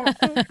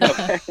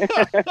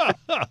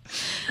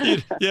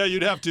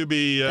You'd have to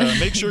be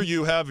make sure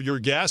you have your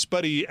Gas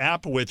Buddy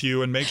app with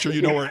you and make sure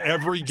you know where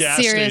every gas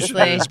station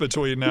is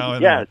between now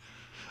and then.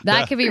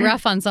 That could be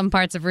rough on some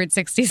parts of Route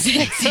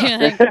 66.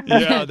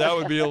 Yeah, that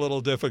would be a little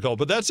difficult.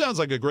 But that sounds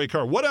like a great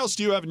car. What else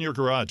do you have in your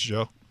garage,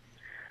 Joe?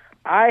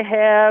 I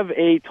have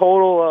a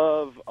total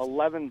of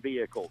 11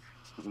 vehicles.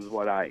 Is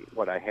what I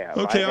have.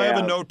 Okay, I have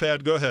a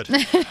notepad. Go ahead.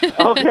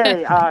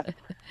 Okay.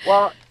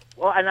 Well,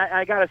 and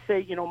I got to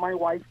say, my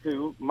wife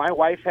too. My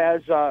wife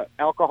has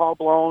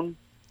alcohol-blown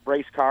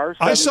race cars.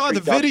 I saw the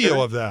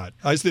video of that.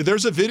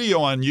 There's a video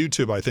on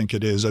YouTube, I think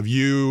it is, of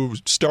you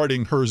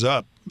starting hers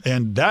up,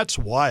 and that's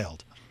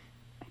wild.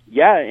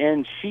 Yeah,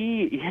 and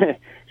she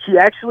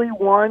actually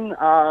won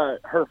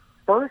her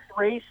first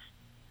race,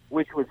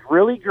 which was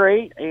really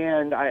great.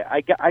 And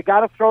I got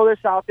to throw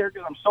this out there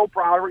because I'm so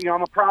proud of her.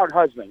 I'm a proud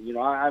husband.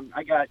 I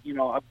got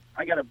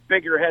a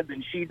bigger head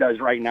than she does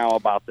right now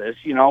about this.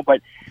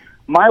 But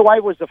my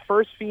wife was the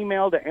first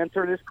female to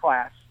enter this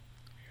class,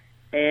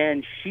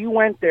 and she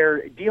went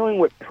there dealing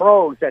with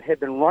pros that had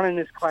been running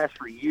this class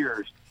for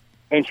years,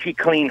 and she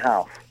cleaned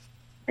house,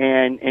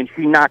 and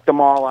she knocked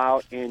them all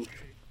out, and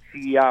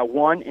she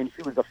won, and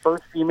she was the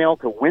first female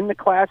to win the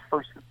class,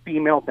 first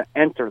female to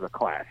enter the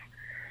class.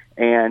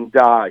 And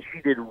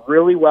she did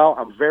really well.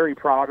 I'm very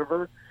proud of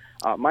her.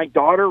 My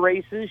daughter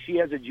races. She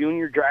has a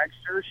junior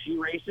dragster. She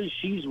races.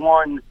 She's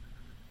won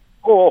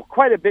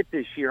quite a bit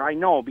this year. I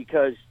know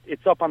because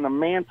it's up on the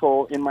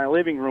mantle in my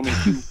living room, and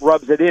she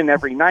rubs it in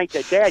every night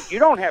that, Dad, you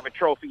don't have a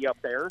trophy up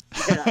there.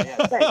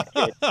 Yeah, thanks,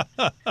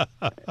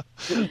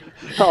 kid.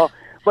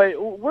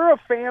 But we're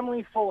a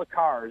family full of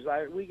cars.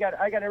 I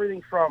got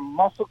everything from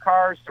muscle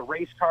cars to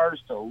race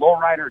cars to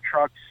lowrider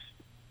trucks.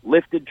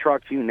 lifted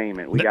trucks, you name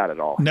it. We got it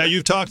all. Now,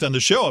 you've talked on the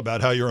show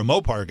about how you're a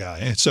Mopar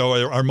guy.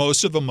 So are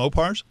most of them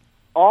Mopars?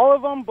 All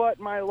of them, but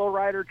my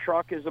lowrider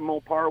truck is a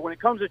Mopar. When it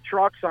comes to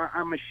trucks,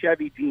 I'm a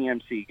Chevy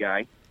GMC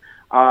guy.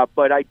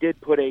 But I did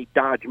put a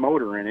Dodge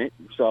motor in it,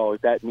 so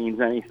if that means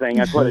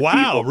anything. I put a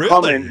diesel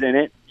Cummins in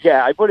it.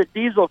 Yeah, I put a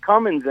diesel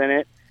Cummins in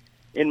it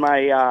in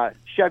my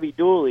Chevy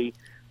Dually.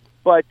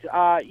 But,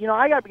 I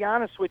got to be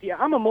honest with you.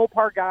 I'm a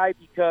Mopar guy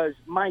because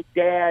my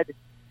dad,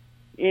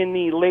 in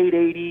the late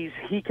 80s,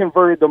 he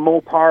converted the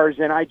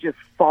Mopars, and I just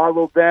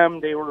followed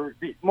them.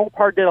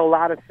 Mopar did a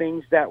lot of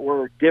things that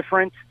were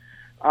different,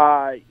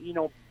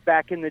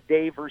 back in the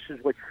day versus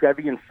what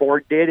Chevy and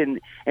Ford did, and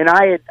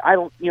I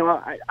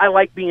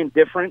like being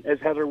different, as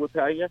Heather will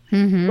tell you.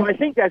 Mm-hmm. So I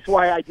think that's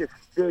why I just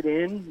stood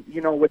in,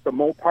 with the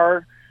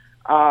Mopar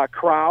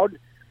crowd.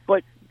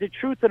 But the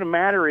truth of the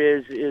matter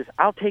is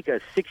I'll take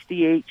a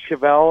 68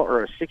 Chevelle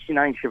or a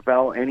 69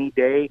 Chevelle any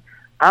day.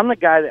 I'm the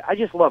guy that I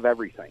just love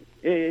everything.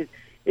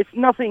 It's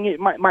nothing.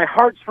 My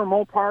heart's for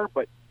Mopar,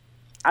 but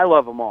I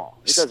love them all.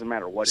 It doesn't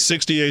matter what.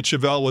 68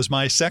 Chevelle was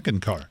my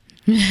second car.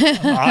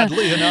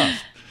 Oddly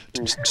enough.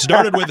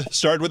 Started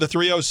with a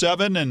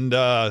 307, and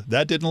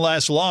that didn't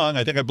last long.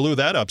 I think I blew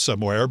that up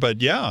somewhere.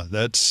 But yeah,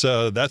 that's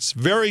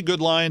very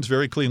good lines,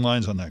 very clean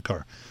lines on that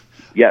car.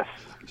 Yes,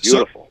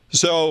 beautiful.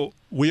 So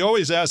we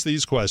always ask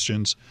these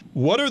questions.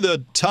 What are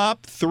the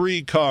top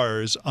 3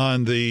 cars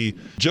on the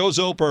Joe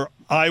Zolper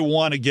I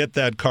want to get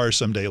that car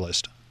someday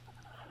list?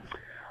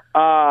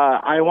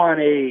 I want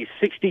a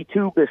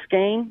 62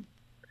 Biscayne.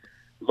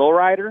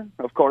 Lowrider,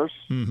 of course.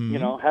 Mm-hmm.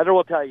 Heather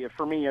will tell you.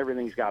 For me,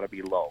 everything's got to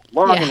be low,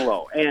 long and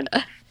low, and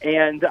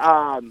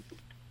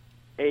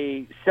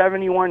a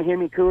 71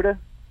 Hemi Cuda,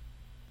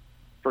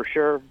 for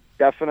sure,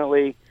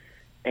 definitely.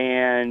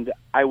 And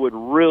I would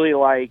really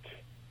like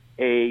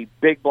a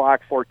big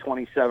block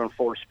 427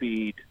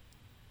 4-speed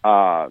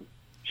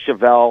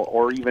Chevelle,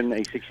 or even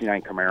a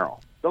 69 Camaro.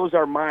 Those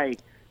are my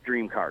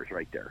dream cars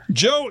right there.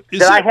 Joe,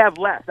 I have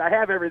left. I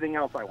have everything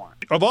else I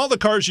want. Of all the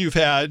cars you've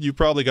had, you've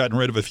probably gotten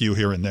rid of a few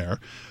here and there.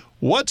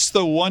 What's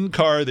the one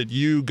car that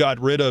you got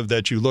rid of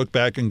that you look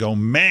back and go,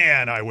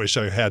 man, I wish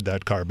I had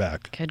that car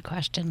back? Good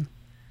question.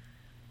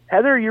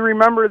 Heather, you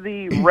remember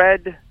the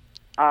red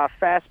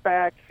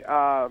fastback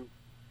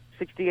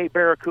 68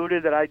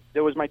 Barracuda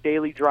that was my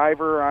daily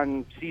driver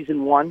on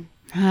season 1?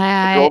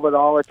 I drove it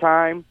all the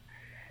time.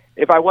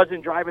 If I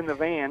wasn't driving the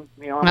van,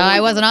 I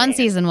wasn't on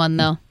season 1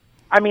 though.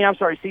 I'm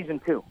sorry, season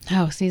 2.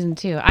 Oh, season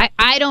 2.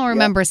 I don't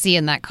remember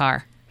seeing that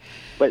car.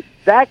 But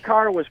that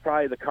car was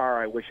probably the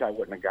car I wish I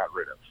wouldn't have got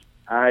rid of.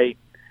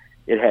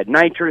 It had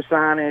nitrous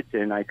on it,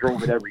 and I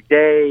drove it every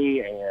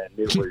day, and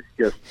it was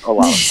just a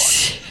lot of fun.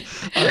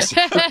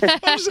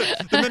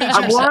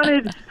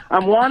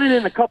 I'm wanted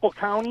in a couple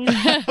counties,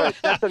 but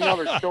that's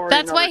another story.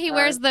 That's why he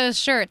wears those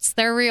shirts.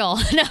 They're real.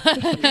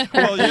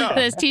 Well, yeah.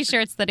 Those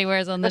T-shirts that he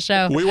wears on the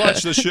show. We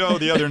watched the show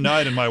the other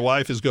night, and my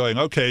wife is going,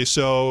 okay,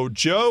 so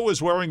Joe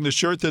was wearing the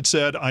shirt that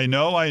said, I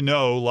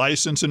know,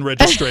 license and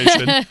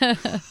registration.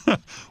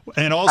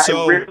 And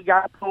also... I really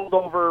got pulled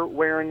over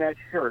wearing that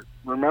shirt.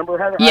 Remember,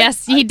 Heather?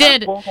 Yes, he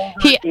did.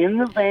 In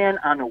the van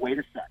on the way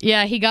to set.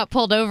 Yeah, he got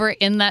pulled over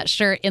in that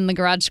shirt in the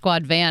Garage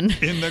Squad van.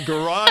 In the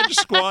Garage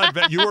Squad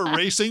van? You were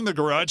racing the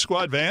Garage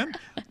Squad van?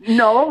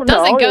 No.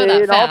 Doesn't go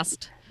that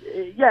fast.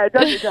 It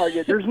doesn't tell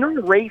you. There's no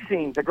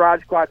racing the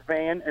Garage Squad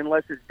van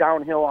unless it's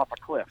downhill off a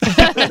cliff.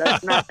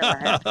 That's not going to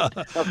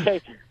happen.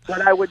 Okay,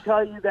 but I would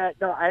tell you that,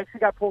 I actually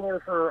got pulled over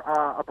for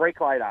a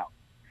brake light out.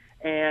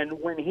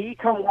 And when he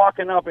come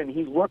walking up and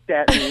he looked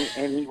at me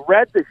and he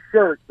read the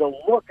shirt, the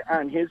look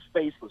on his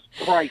face was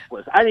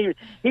priceless.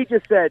 He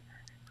just said,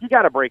 you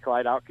got a brake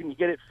light out. Can you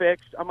get it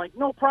fixed? I'm like,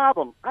 no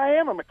problem. I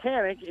am a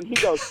mechanic. And he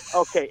goes,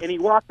 okay. And he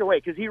walked away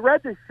because he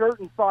read the shirt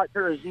and thought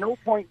there is no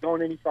point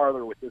going any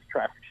farther with this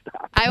traffic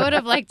stop. I would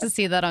have liked to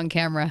see that on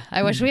camera.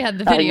 I wish we had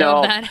the video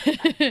of that.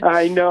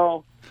 I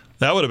know.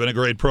 That would have been a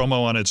great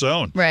promo on its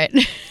own. Right.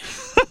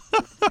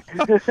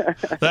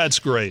 That's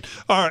great.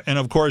 All right, and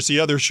of course the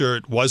other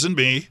shirt wasn't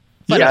me.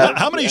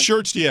 How many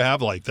shirts do you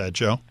have like that,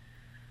 Joe?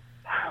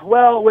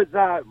 Well, with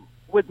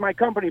my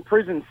company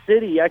Prison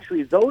City,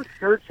 actually those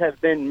shirts have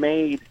been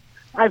made.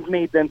 I've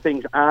made them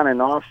things on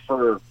and off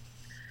for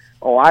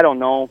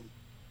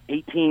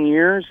 18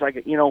 years.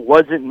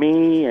 Wasn't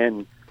me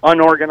and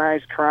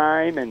Unorganized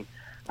Crime, and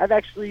I've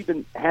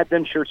actually had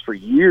them shirts for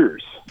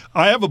years.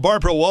 I have a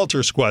Barbara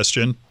Walters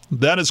question.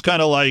 That is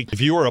kind of like,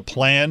 if you were a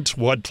plant,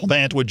 what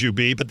plant would you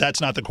be? But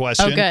that's not the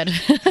question. Oh, good.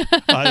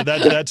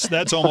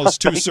 That's almost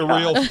too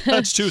surreal.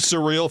 That's too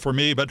surreal for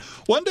me. But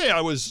one day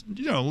I was,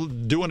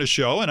 doing a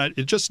show, and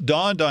it just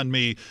dawned on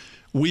me,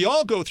 we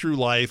all go through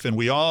life, and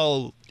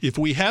if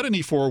we had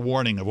any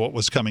forewarning of what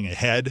was coming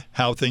ahead,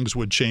 how things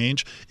would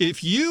change,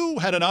 if you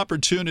had an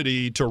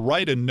opportunity to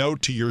write a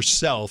note to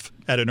yourself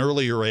at an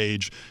earlier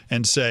age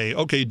and say,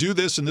 okay, do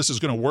this, and this is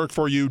going to work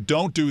for you.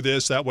 Don't do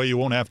this. That way you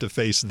won't have to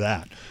face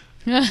that.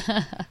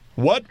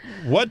 What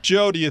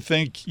Joe do you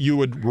think you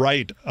would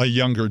write a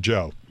younger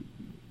Joe?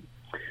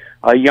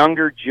 A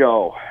younger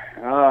Joe.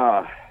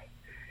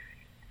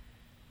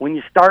 When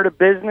you start a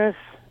business,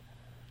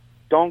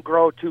 don't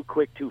grow too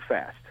quick, too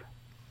fast.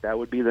 That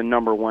would be the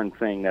number one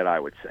thing that I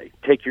would say.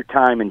 Take your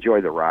time,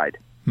 enjoy the ride.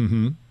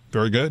 Mm-hmm.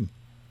 Very good.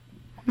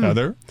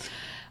 Heather?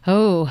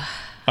 Oh,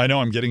 I know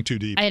I'm getting too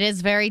deep. it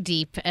is very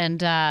deep,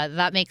 and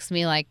that makes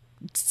me like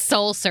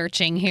soul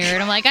searching here.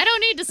 And I'm like, I don't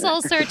need to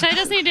soul search. I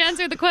just need to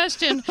answer the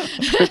question.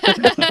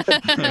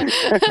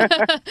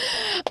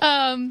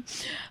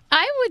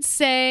 I would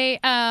say,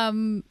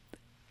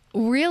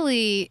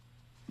 really,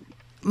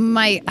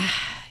 my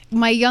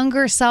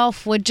younger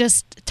self would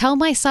just tell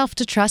myself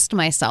to trust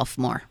myself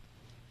more.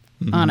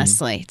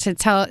 Honestly, to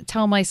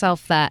tell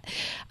myself that,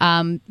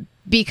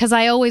 because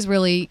I always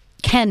really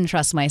can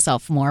trust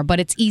myself more, but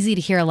it's easy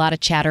to hear a lot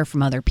of chatter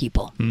from other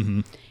people,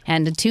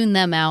 and to tune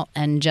them out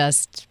and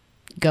just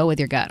go with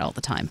your gut all the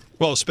time.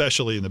 Well,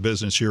 especially in the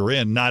business you're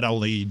in, not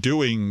only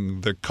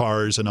doing the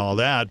cars and all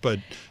that, but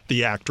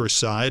the actress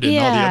side and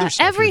all the other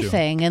stuff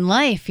everything in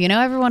life. You know,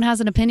 everyone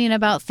has an opinion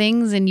about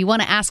things, and you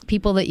want to ask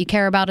people that you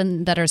care about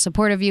and that are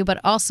supportive of you,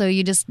 but also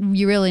you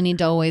really need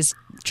to always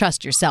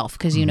trust yourself,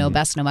 because you know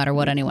best no matter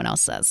what anyone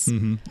else says.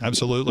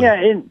 Absolutely. Yeah,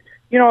 and,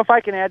 if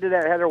I can add to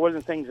that, Heather, one of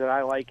the things that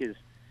I like is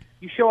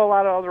you show a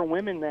lot of other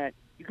women that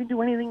you can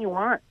do anything you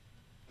want.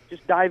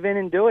 Just dive in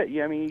and do it.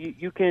 I mean,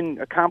 you can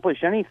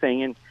accomplish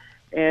anything.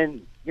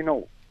 And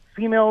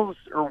females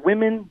or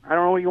women, I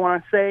don't know what you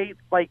want to say,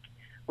 like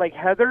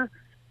Heather,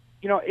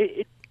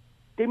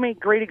 they make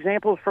great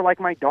examples for, like,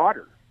 my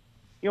daughter.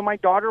 My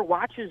daughter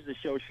watches the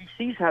show. She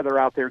sees Heather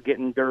out there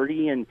getting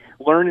dirty and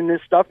learning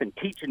this stuff and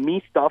teaching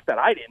me stuff that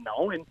I didn't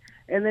know.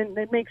 And then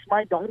it makes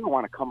my daughter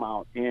want to come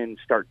out and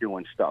start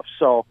doing stuff.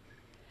 So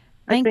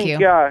Thank you.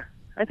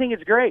 I think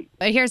it's great.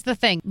 But here's the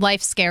thing.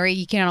 Life's scary.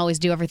 You can't always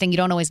do everything. You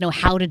don't always know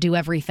how to do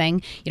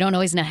everything. You don't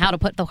always know how to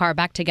put the car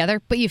back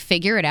together, but you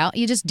figure it out.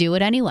 You just do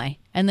it anyway,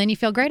 and then you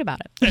feel great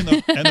about it.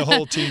 And the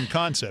whole team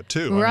concept,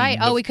 too. Right.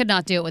 We could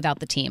not do it without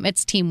the team.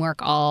 It's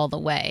teamwork all the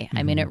way.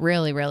 I mean, it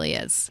really, really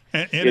is.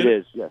 It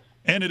is, yes.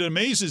 And it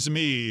amazes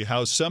me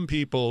how some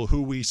people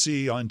who we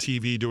see on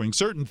TV doing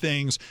certain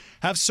things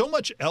have so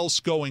much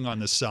else going on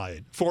the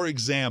side. For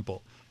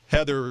example,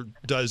 Heather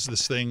does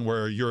this thing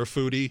where you're a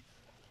foodie.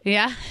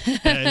 Yeah.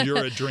 And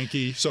you're a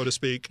drinky, so to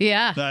speak.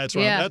 Yeah. That's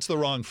wrong. Yeah. That's the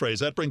wrong phrase.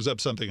 That brings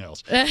up something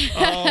else.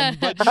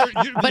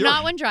 But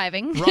not when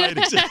driving. Right.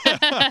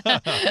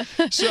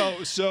 Exactly.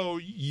 So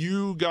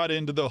you got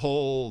into the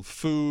whole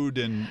food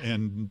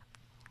and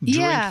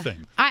drink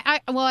thing.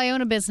 I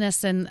own a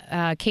business and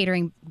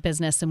catering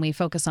business, and we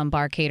focus on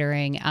bar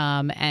catering.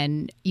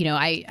 And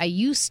I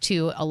used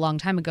to, a long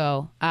time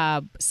ago,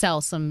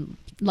 sell some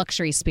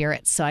luxury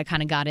spirits, so I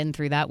kind of got in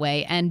through that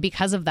way, and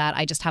because of that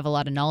I just have a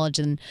lot of knowledge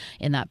in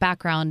that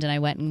background, and I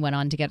went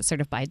on to get a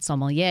certified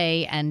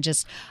sommelier, and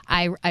just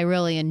I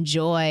really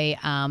enjoy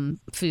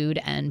food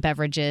and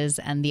beverages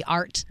and the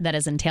art that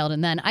is entailed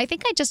in them. I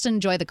think I just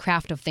enjoy the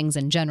craft of things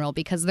in general,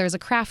 because there's a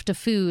craft of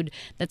food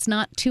that's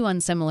not too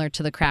unsimilar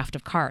to the craft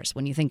of cars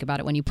when you think about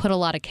it. When you put a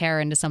lot of care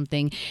into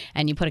something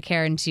and you put a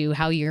care into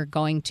how you're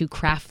going to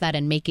craft that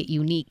and make it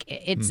unique,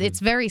 it's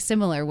very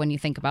similar when you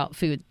think about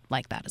food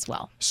like that as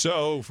well.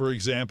 So, for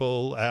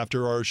example,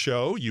 after our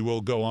show, you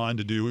will go on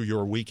to do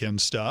your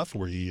weekend stuff.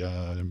 We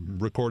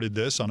recorded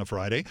this on a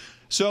Friday.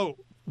 So,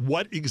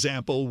 what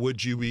example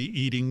would you be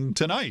eating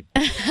tonight?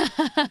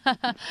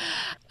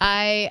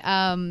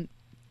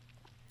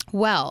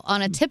 Well,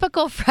 on a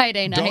typical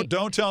Friday night...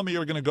 Don't tell me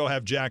you're going to go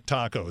have Jack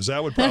tacos.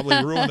 That would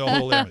probably ruin the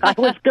whole image. I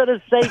was going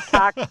to say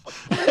tacos.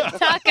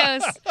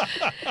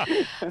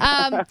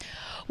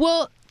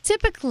 Well,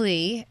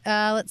 typically,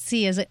 let's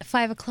see, is it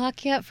 5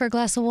 o'clock yet for a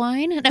glass of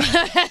wine?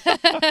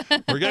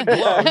 We're getting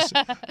close.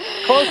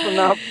 Close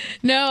enough.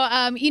 No,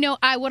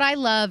 what I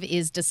love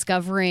is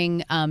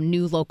discovering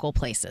new local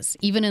places.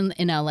 Even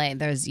in LA,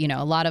 there's,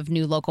 a lot of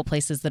new local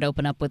places that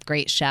open up with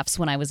great chefs.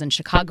 When I was in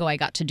Chicago, I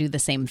got to do the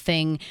same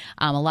thing.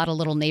 A lot of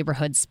little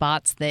neighborhood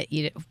spots that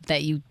you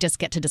just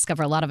get to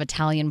discover. A lot of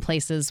Italian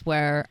places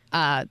where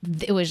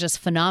it was just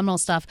phenomenal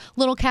stuff.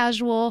 Little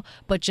casual,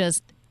 but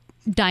just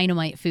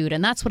dynamite food,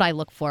 and that's what I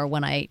look for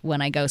when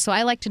I go. So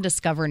I like to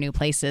discover new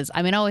places.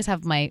 I mean, I always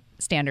have my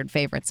standard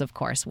favorites, of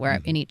course,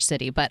 where in each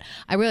city, but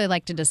I really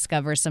like to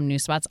discover some new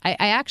spots. I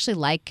actually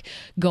like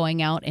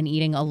going out and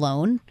eating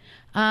alone.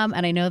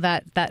 And I know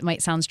that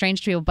might sound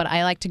strange to people, but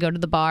I like to go to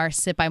the bar,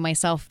 sit by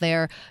myself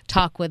there,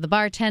 talk with the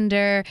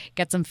bartender,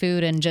 get some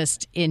food, and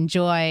just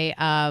enjoy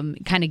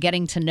kind of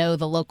getting to know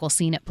the local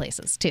scene at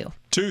places, too.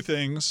 Two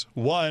things.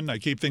 One, I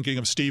keep thinking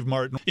of Steve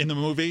Martin in the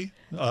movie.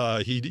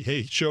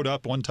 He showed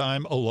up one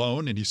time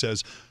alone, and he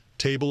says,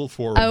 "Table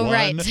for one,"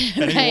 right.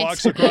 And he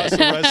walks across the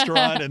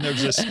restaurant, and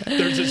there's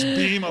this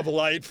beam of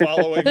light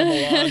following him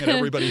along, and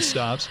everybody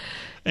stops.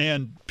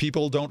 And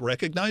people don't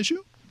recognize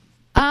you?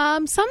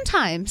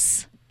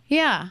 Sometimes,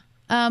 yeah.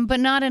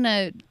 But not in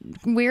a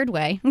weird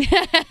way.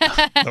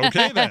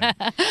 Okay, then.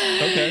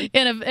 Okay.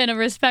 In a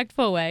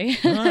respectful way.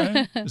 All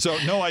right. So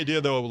no idea,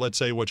 though, let's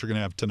say, what you're going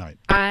to have tonight.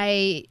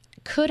 I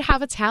could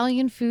have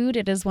Italian food.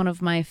 It is one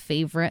of my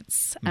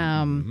favorites.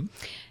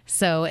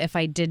 So if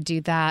I did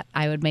do that,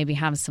 I would maybe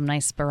have some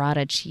nice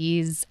burrata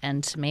cheese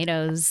and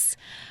tomatoes.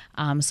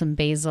 some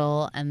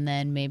basil, and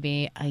then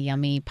maybe a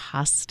yummy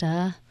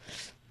pasta.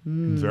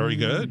 Very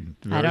good.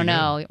 I don't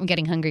know. I'm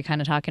getting hungry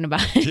kind of talking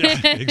about it.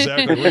 Yeah,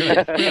 exactly.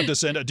 We're gonna have to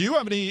send it. Do you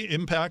have any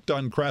impact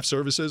on craft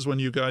services when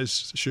you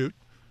guys shoot?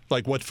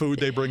 Like what food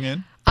they bring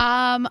in?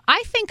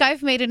 I think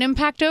I've made an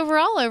impact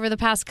overall over the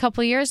past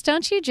couple of years,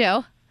 don't you,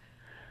 Joe?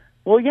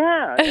 Well,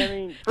 yeah. I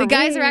mean, The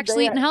guys are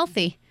actually eating eating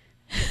healthy.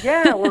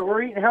 Yeah,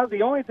 we're eating healthy.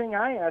 The only thing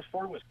I asked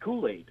for was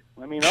Kool-Aid.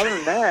 I mean, other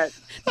than that,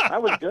 I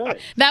was good.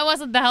 That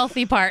wasn't the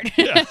healthy part.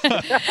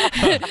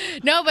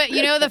 No, but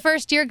the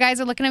first year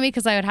guys are looking at me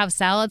because I would have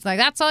salads. Like,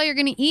 that's all you're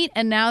going to eat?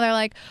 And now they're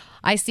like,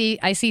 I see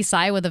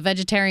Cy with a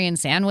vegetarian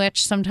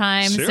sandwich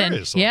sometimes.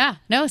 Seriously? And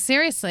no,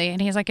 seriously.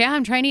 And he's like, yeah,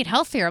 I'm trying to eat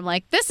healthier. I'm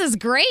like, this is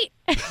great.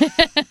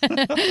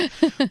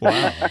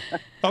 Wow.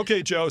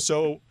 Okay, Joe,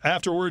 so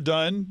after we're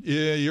done,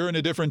 you're in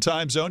a different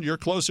time zone. You're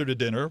closer to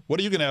dinner. What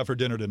are you going to have for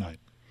dinner tonight?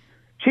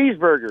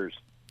 Cheeseburgers.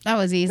 That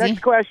was easy.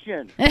 Next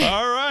question.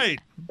 All right.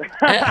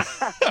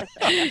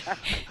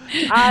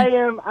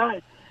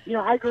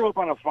 I grew up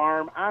on a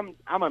farm. I'm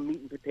a meat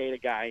and potato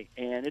guy,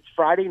 and it's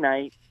Friday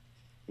night.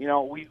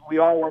 We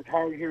all worked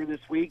hard here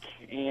this week,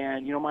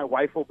 and my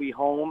wife will be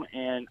home.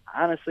 And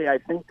honestly, I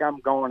think I'm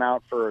going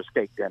out for a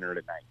steak dinner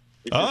tonight.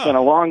 It's just been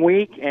a long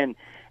week, and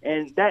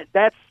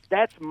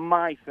that's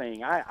my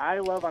thing. I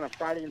love on a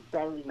Friday and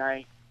Saturday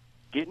night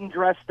getting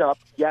dressed up.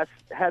 Yes,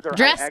 Heather.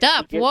 Dressed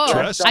up. Whoa.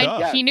 Dressed up.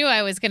 Yes. He knew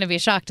I was going to be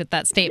shocked at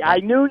that statement. I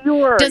knew you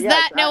were. Does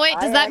yes.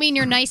 does that mean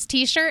your nice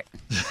T-shirt?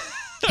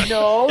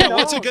 No.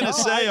 What's it going to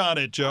say on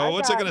it, Joe?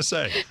 What's it going to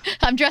say?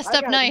 I'm dressed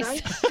up got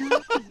nice.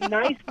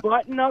 Nice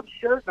button-up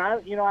shirt.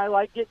 And I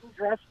like getting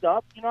dressed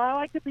up. I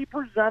like to be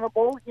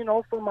presentable,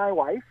 for my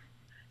wife.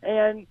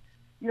 And,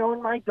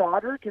 and my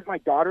daughter, because my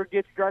daughter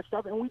gets dressed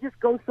up. And we just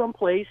go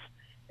someplace,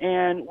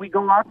 and we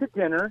go out to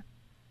dinner.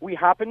 We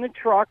hop in the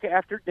truck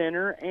after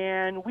dinner,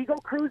 and we go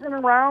cruising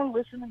around,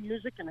 listen to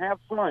music, and have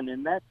fun.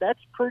 And that's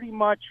pretty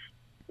much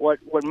what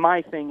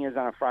my thing is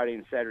on a Friday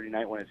and Saturday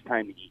night when it's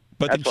time to eat.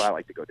 That's what I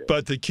like to go do.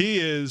 But the key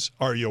is,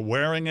 are you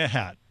wearing a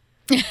hat?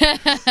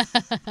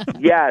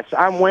 Yes,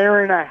 I'm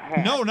wearing a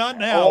hat. No, not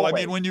now. Always. I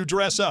mean, when you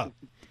dress up.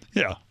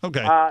 Yeah,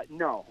 okay.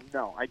 No,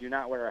 I do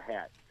not wear a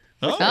hat.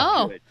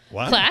 Oh,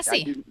 wow.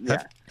 classy.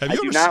 Have I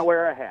you do ever not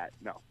wear a hat,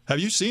 no. Have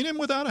you seen him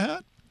without a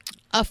hat?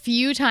 A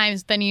few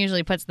times, then he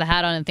usually puts the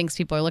hat on and thinks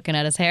people are looking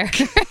at his hair.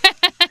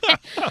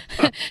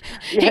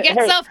 He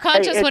gets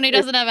self-conscious when he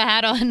doesn't have a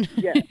hat on.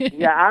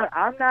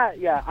 I'm not.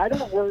 Yeah, I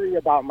don't worry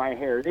about my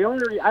hair. The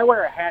only reason I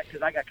wear a hat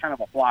because I got kind of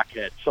a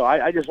blockhead, so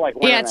I just like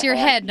wearing. Yeah, it's your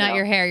head, not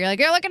your hair. You're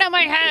like, you're looking at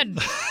my head.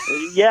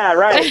 Yeah,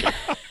 right.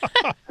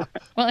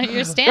 Well,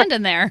 you're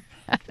standing there.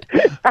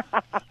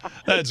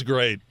 That's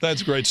great.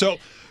 That's great.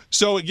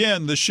 So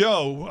again, the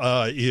show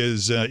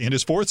is in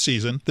its fourth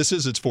season. This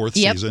is its fourth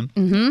season.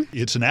 Mm-hmm.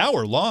 It's an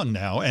hour long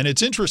now, and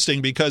it's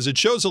interesting because it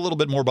shows a little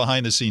bit more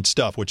behind-the-scenes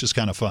stuff, which is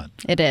kind of fun.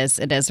 It is.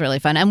 It is really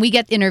fun. And we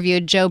get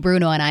interviewed. Joe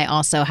Bruno and I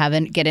also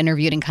get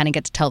interviewed and kind of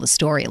get to tell the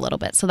story a little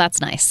bit. So that's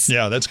nice.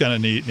 Yeah, that's kind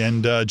of neat.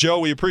 And Joe,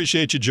 we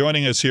appreciate you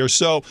joining us here.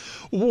 So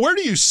where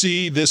do you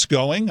see this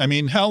going? I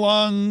mean, how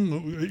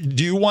long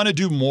do you want to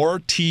do more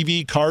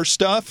TV car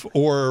stuff,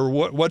 or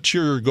what's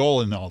your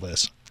goal in all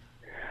this?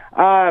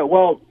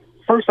 Well,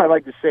 first, I'd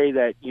like to say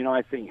that,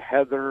 I think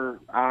Heather,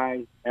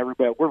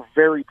 everybody, we're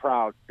very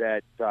proud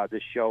that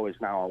this show is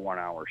now a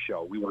 1-hour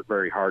show. We worked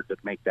very hard to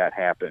make that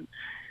happen.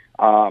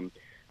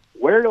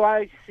 Where do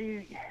I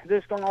see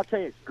this going? I'll tell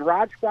you,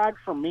 Garage Squad,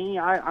 for me,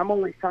 I'm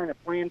always trying to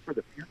plan for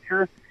the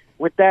future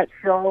with that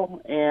show.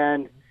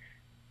 And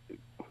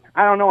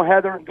I don't know,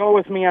 Heather, go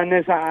with me on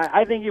this.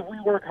 I think if we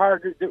work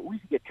hard, we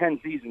could get 10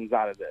 seasons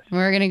out of this.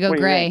 We're going to go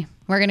gray.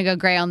 We're going to go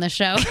gray on this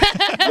show.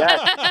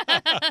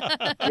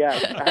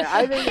 Yes.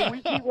 I think if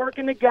we keep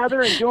working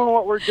together and doing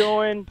what we're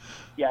doing,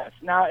 yes.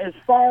 Now, as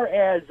far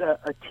as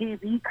a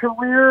TV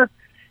career,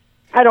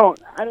 I don't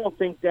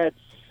think that's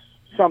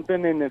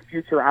something in the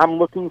future I'm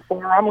looking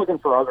for. I'm looking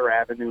for other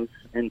avenues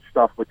and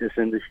stuff with this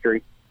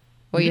industry.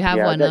 Well, you have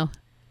one, though.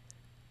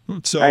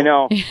 So, I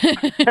know.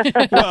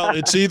 Well,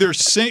 it's either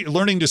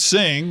learning to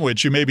sing,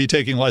 which you may be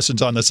taking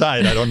lessons on the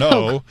side. I don't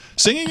know.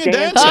 Singing and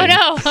dancing.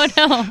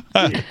 Oh,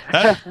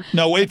 no.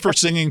 No, wait for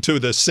singing to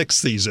the sixth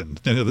season.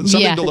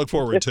 Something to look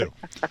forward to.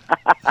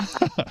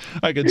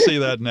 I can see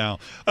that now.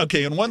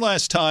 Okay, and one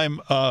last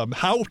time,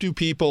 how do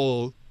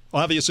people...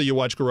 Obviously, you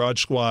watch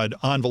Garage Squad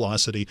on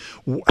Velocity.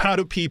 How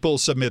do people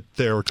submit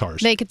their cars?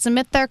 They could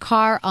submit their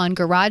car on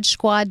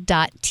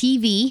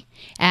garagesquad.tv,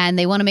 and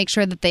they want to make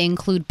sure that they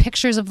include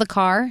pictures of the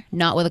car,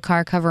 not with a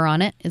car cover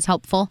on it, is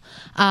helpful,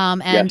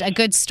 and a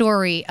good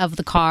story of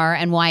the car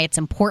and why it's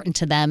important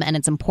to them, and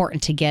it's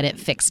important to get it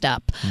fixed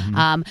up.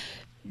 Mm-hmm.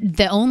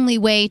 The only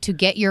way to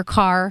get your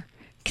car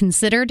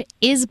considered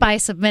is by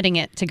submitting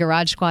it to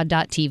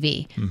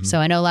garagesquad.tv. Mm-hmm. So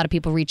I know a lot of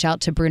people reach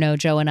out to Bruno,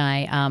 Joe, and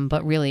I,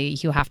 but really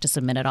you have to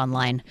submit it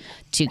online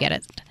to get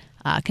it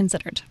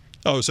considered.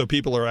 Oh, so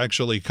people are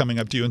actually coming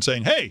up to you and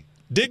saying, hey,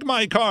 dig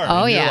my car.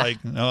 Oh, and yeah. You're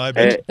like, no, I've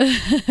been...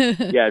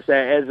 Yes,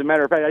 as a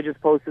matter of fact, I just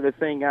posted a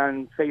thing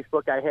on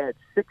Facebook. I had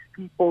 6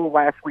 people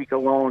last week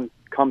alone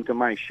come to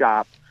my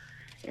shop.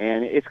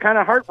 And it's kind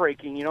of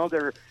heartbreaking, you know.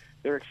 They're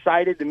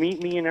excited to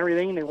meet me and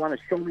everything, and they want to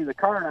show me the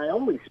car, and I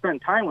always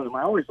spend time with them.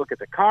 I always look at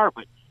the car,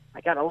 but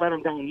I got to let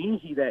them down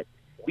easy that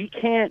we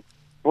can't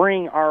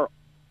bring our,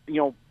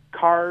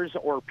 cars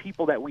or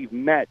people that we've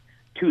met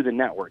to the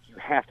network. You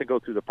have to go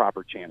through the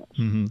proper channels.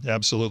 Mm-hmm,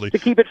 absolutely. To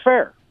keep it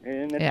fair,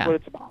 and that's what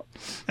it's about.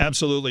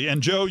 Absolutely.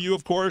 And Joe, you,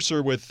 of course,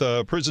 are with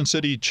Prison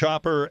City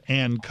Chopper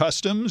and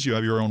Customs. You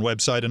have your own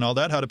website and all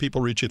that. How do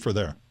people reach you for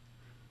there?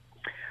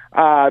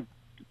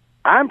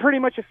 I'm pretty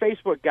much a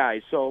Facebook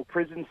guy, so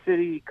Prison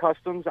City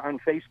Customs on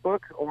Facebook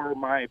or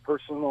my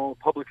personal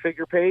public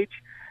figure page.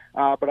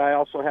 But I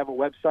also have a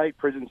website,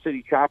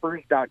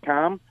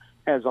 prisoncitychoppers.com,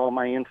 has all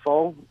my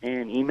info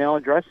and email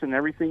address and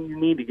everything you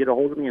need to get a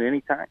hold of me at any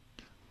time.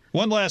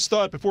 One last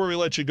thought before we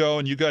let you go,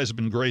 and you guys have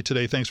been great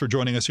today. Thanks for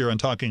joining us here on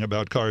Talking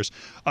About Cars.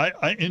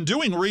 I in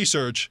doing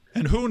research,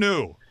 and who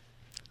knew?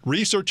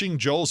 Researching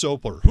Joel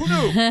Zopler. Who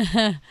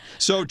knew?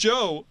 So,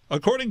 Joe,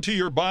 according to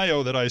your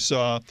bio that I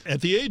saw, at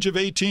the age of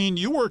 18,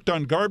 you worked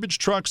on garbage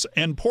trucks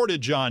and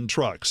porta-john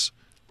trucks.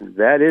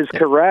 That is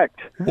correct.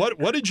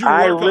 What did you work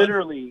on? I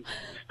literally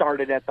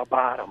started at the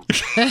bottom.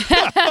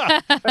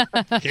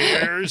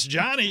 Here's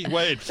Johnny.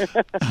 Wait.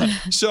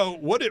 So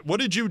what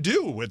did you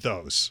do with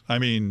those? I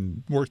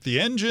mean, work the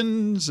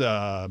engines?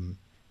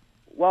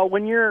 Well,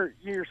 when you're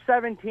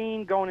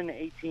 17, going into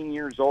 18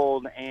 years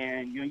old,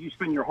 and you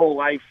spend your whole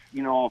life,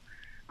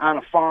 on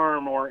a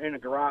farm or in a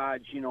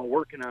garage,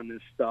 working on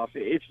this stuff,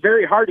 it's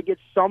very hard to get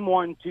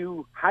someone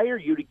to hire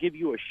you to give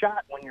you a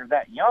shot when you're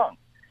that young.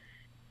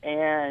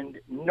 And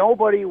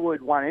nobody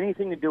would want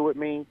anything to do with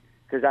me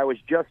because I was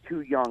just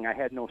too young. I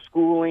had no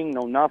schooling,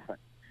 no nothing.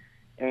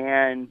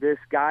 And this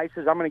guy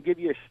says, I'm going to give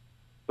you a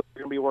shot.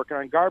 You're going to be working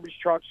on garbage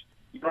trucks.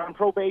 You're on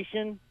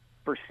probation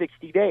for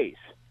 60 days.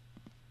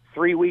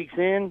 3 weeks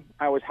in,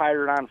 I was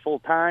hired on full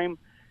time,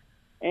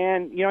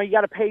 and you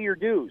got to pay your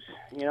dues,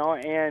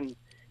 and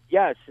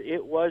yes,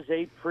 it was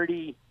a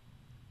pretty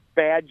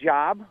bad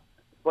job,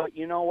 but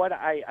you know what?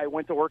 I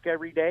went to work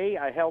every day.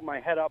 I held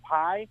my head up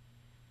high,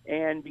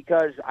 and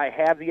because I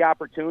have the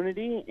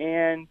opportunity,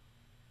 and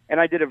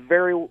I did a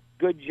very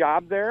good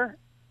job there.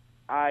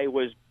 I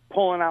was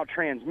pulling out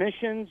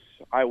transmissions.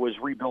 I was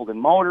rebuilding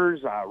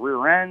motors,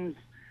 rear ends.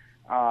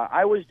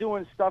 I was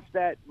doing stuff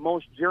that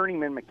most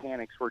journeyman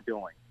mechanics were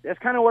doing. That's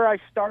kind of where I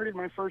started.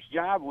 My first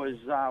job was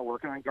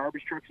working on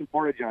garbage trucks and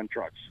porta-john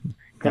trucks.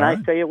 Can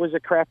I say it was a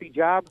crappy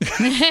job?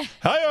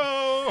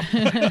 Hi-oh!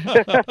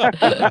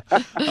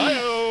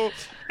 Hi-oh!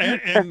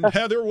 And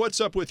Heather,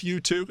 what's up with you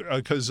two?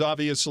 Because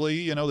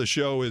obviously, the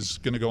show is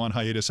going to go on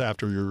hiatus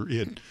after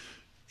it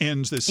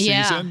ends this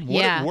season.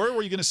 Where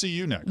were you going to see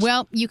you next?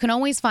 Well, you can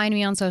always find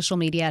me on social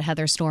media at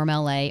Heather Storm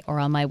LA or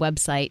on my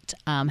website,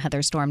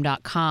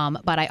 heatherstorm.com.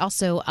 But I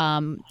also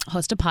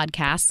host a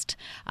podcast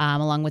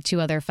along with two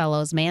other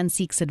fellows, Man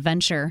Seeks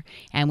Adventure,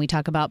 and we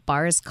talk about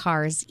bars,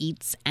 cars,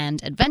 eats,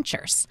 and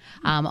adventures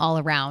all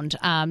around.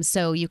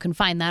 So you can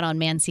find that on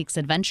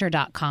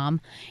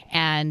manseeksadventure.com.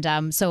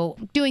 And so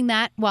doing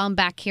that while I'm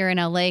back here in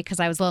LA,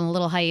 because I was on a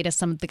little hiatus.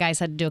 Some of the guys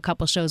had to do a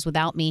couple shows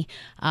without me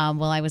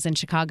while I was in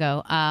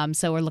Chicago.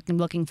 So we're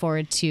looking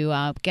forward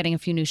to getting a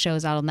few new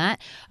shows out on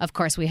that. Of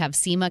course, we have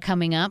SEMA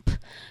coming up,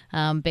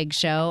 big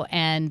show.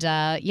 And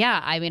I'm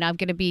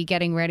going to be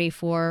getting ready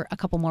for a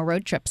couple more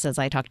road trips, as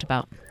I talked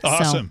about.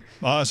 Awesome.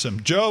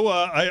 Joe,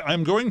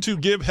 I'm going to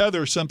give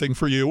Heather something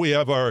for you. We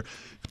have our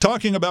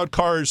Talking About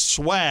Cars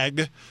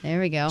swag.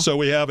 There we go. So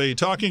we have a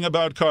Talking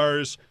About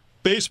Cars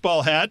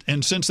baseball hat.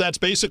 And since that's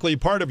basically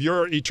part of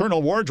your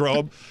eternal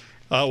wardrobe,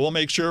 we'll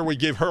make sure we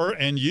give her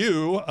and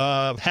you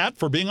a hat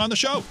for being on the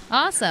show.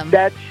 Awesome.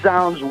 That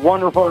sounds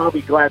wonderful. I'll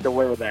be glad to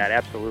wear that.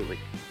 Absolutely.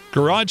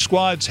 Garage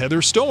Squad's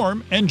Heather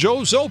Storm and Joe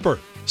Zopler.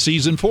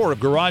 Season 4 of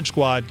Garage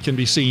Squad can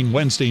be seen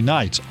Wednesday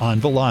nights on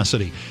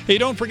Velocity. Hey,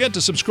 don't forget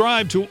to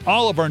subscribe to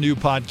all of our new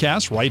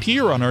podcasts right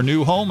here on our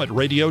new home at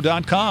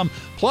radio.com.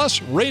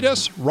 Plus, rate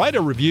us, write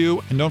a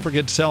review, and don't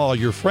forget to tell all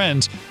your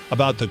friends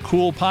about the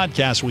cool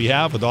podcast we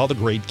have with all the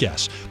great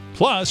guests.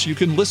 Plus, you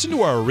can listen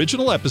to our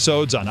original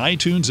episodes on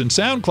iTunes and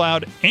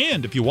SoundCloud.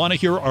 And if you want to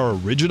hear our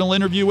original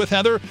interview with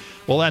Heather,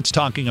 well, that's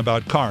Talking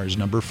About Cars,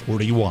 number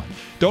 41.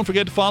 Don't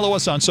forget to follow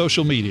us on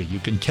social media. You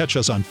can catch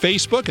us on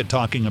Facebook at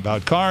Talking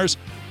About Cars,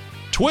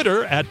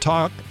 Twitter at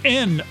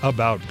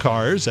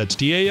TalkNAboutCars, that's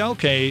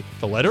TALK,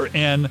 the letter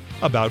N,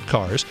 About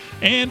Cars,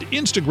 and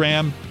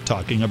Instagram,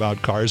 Talking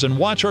About Cars, and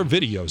watch our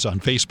videos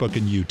on Facebook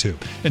and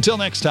YouTube. Until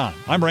next time,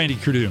 I'm Randy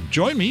Cardoon.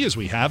 Join me as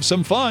we have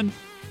some fun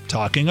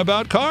talking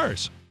about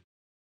cars.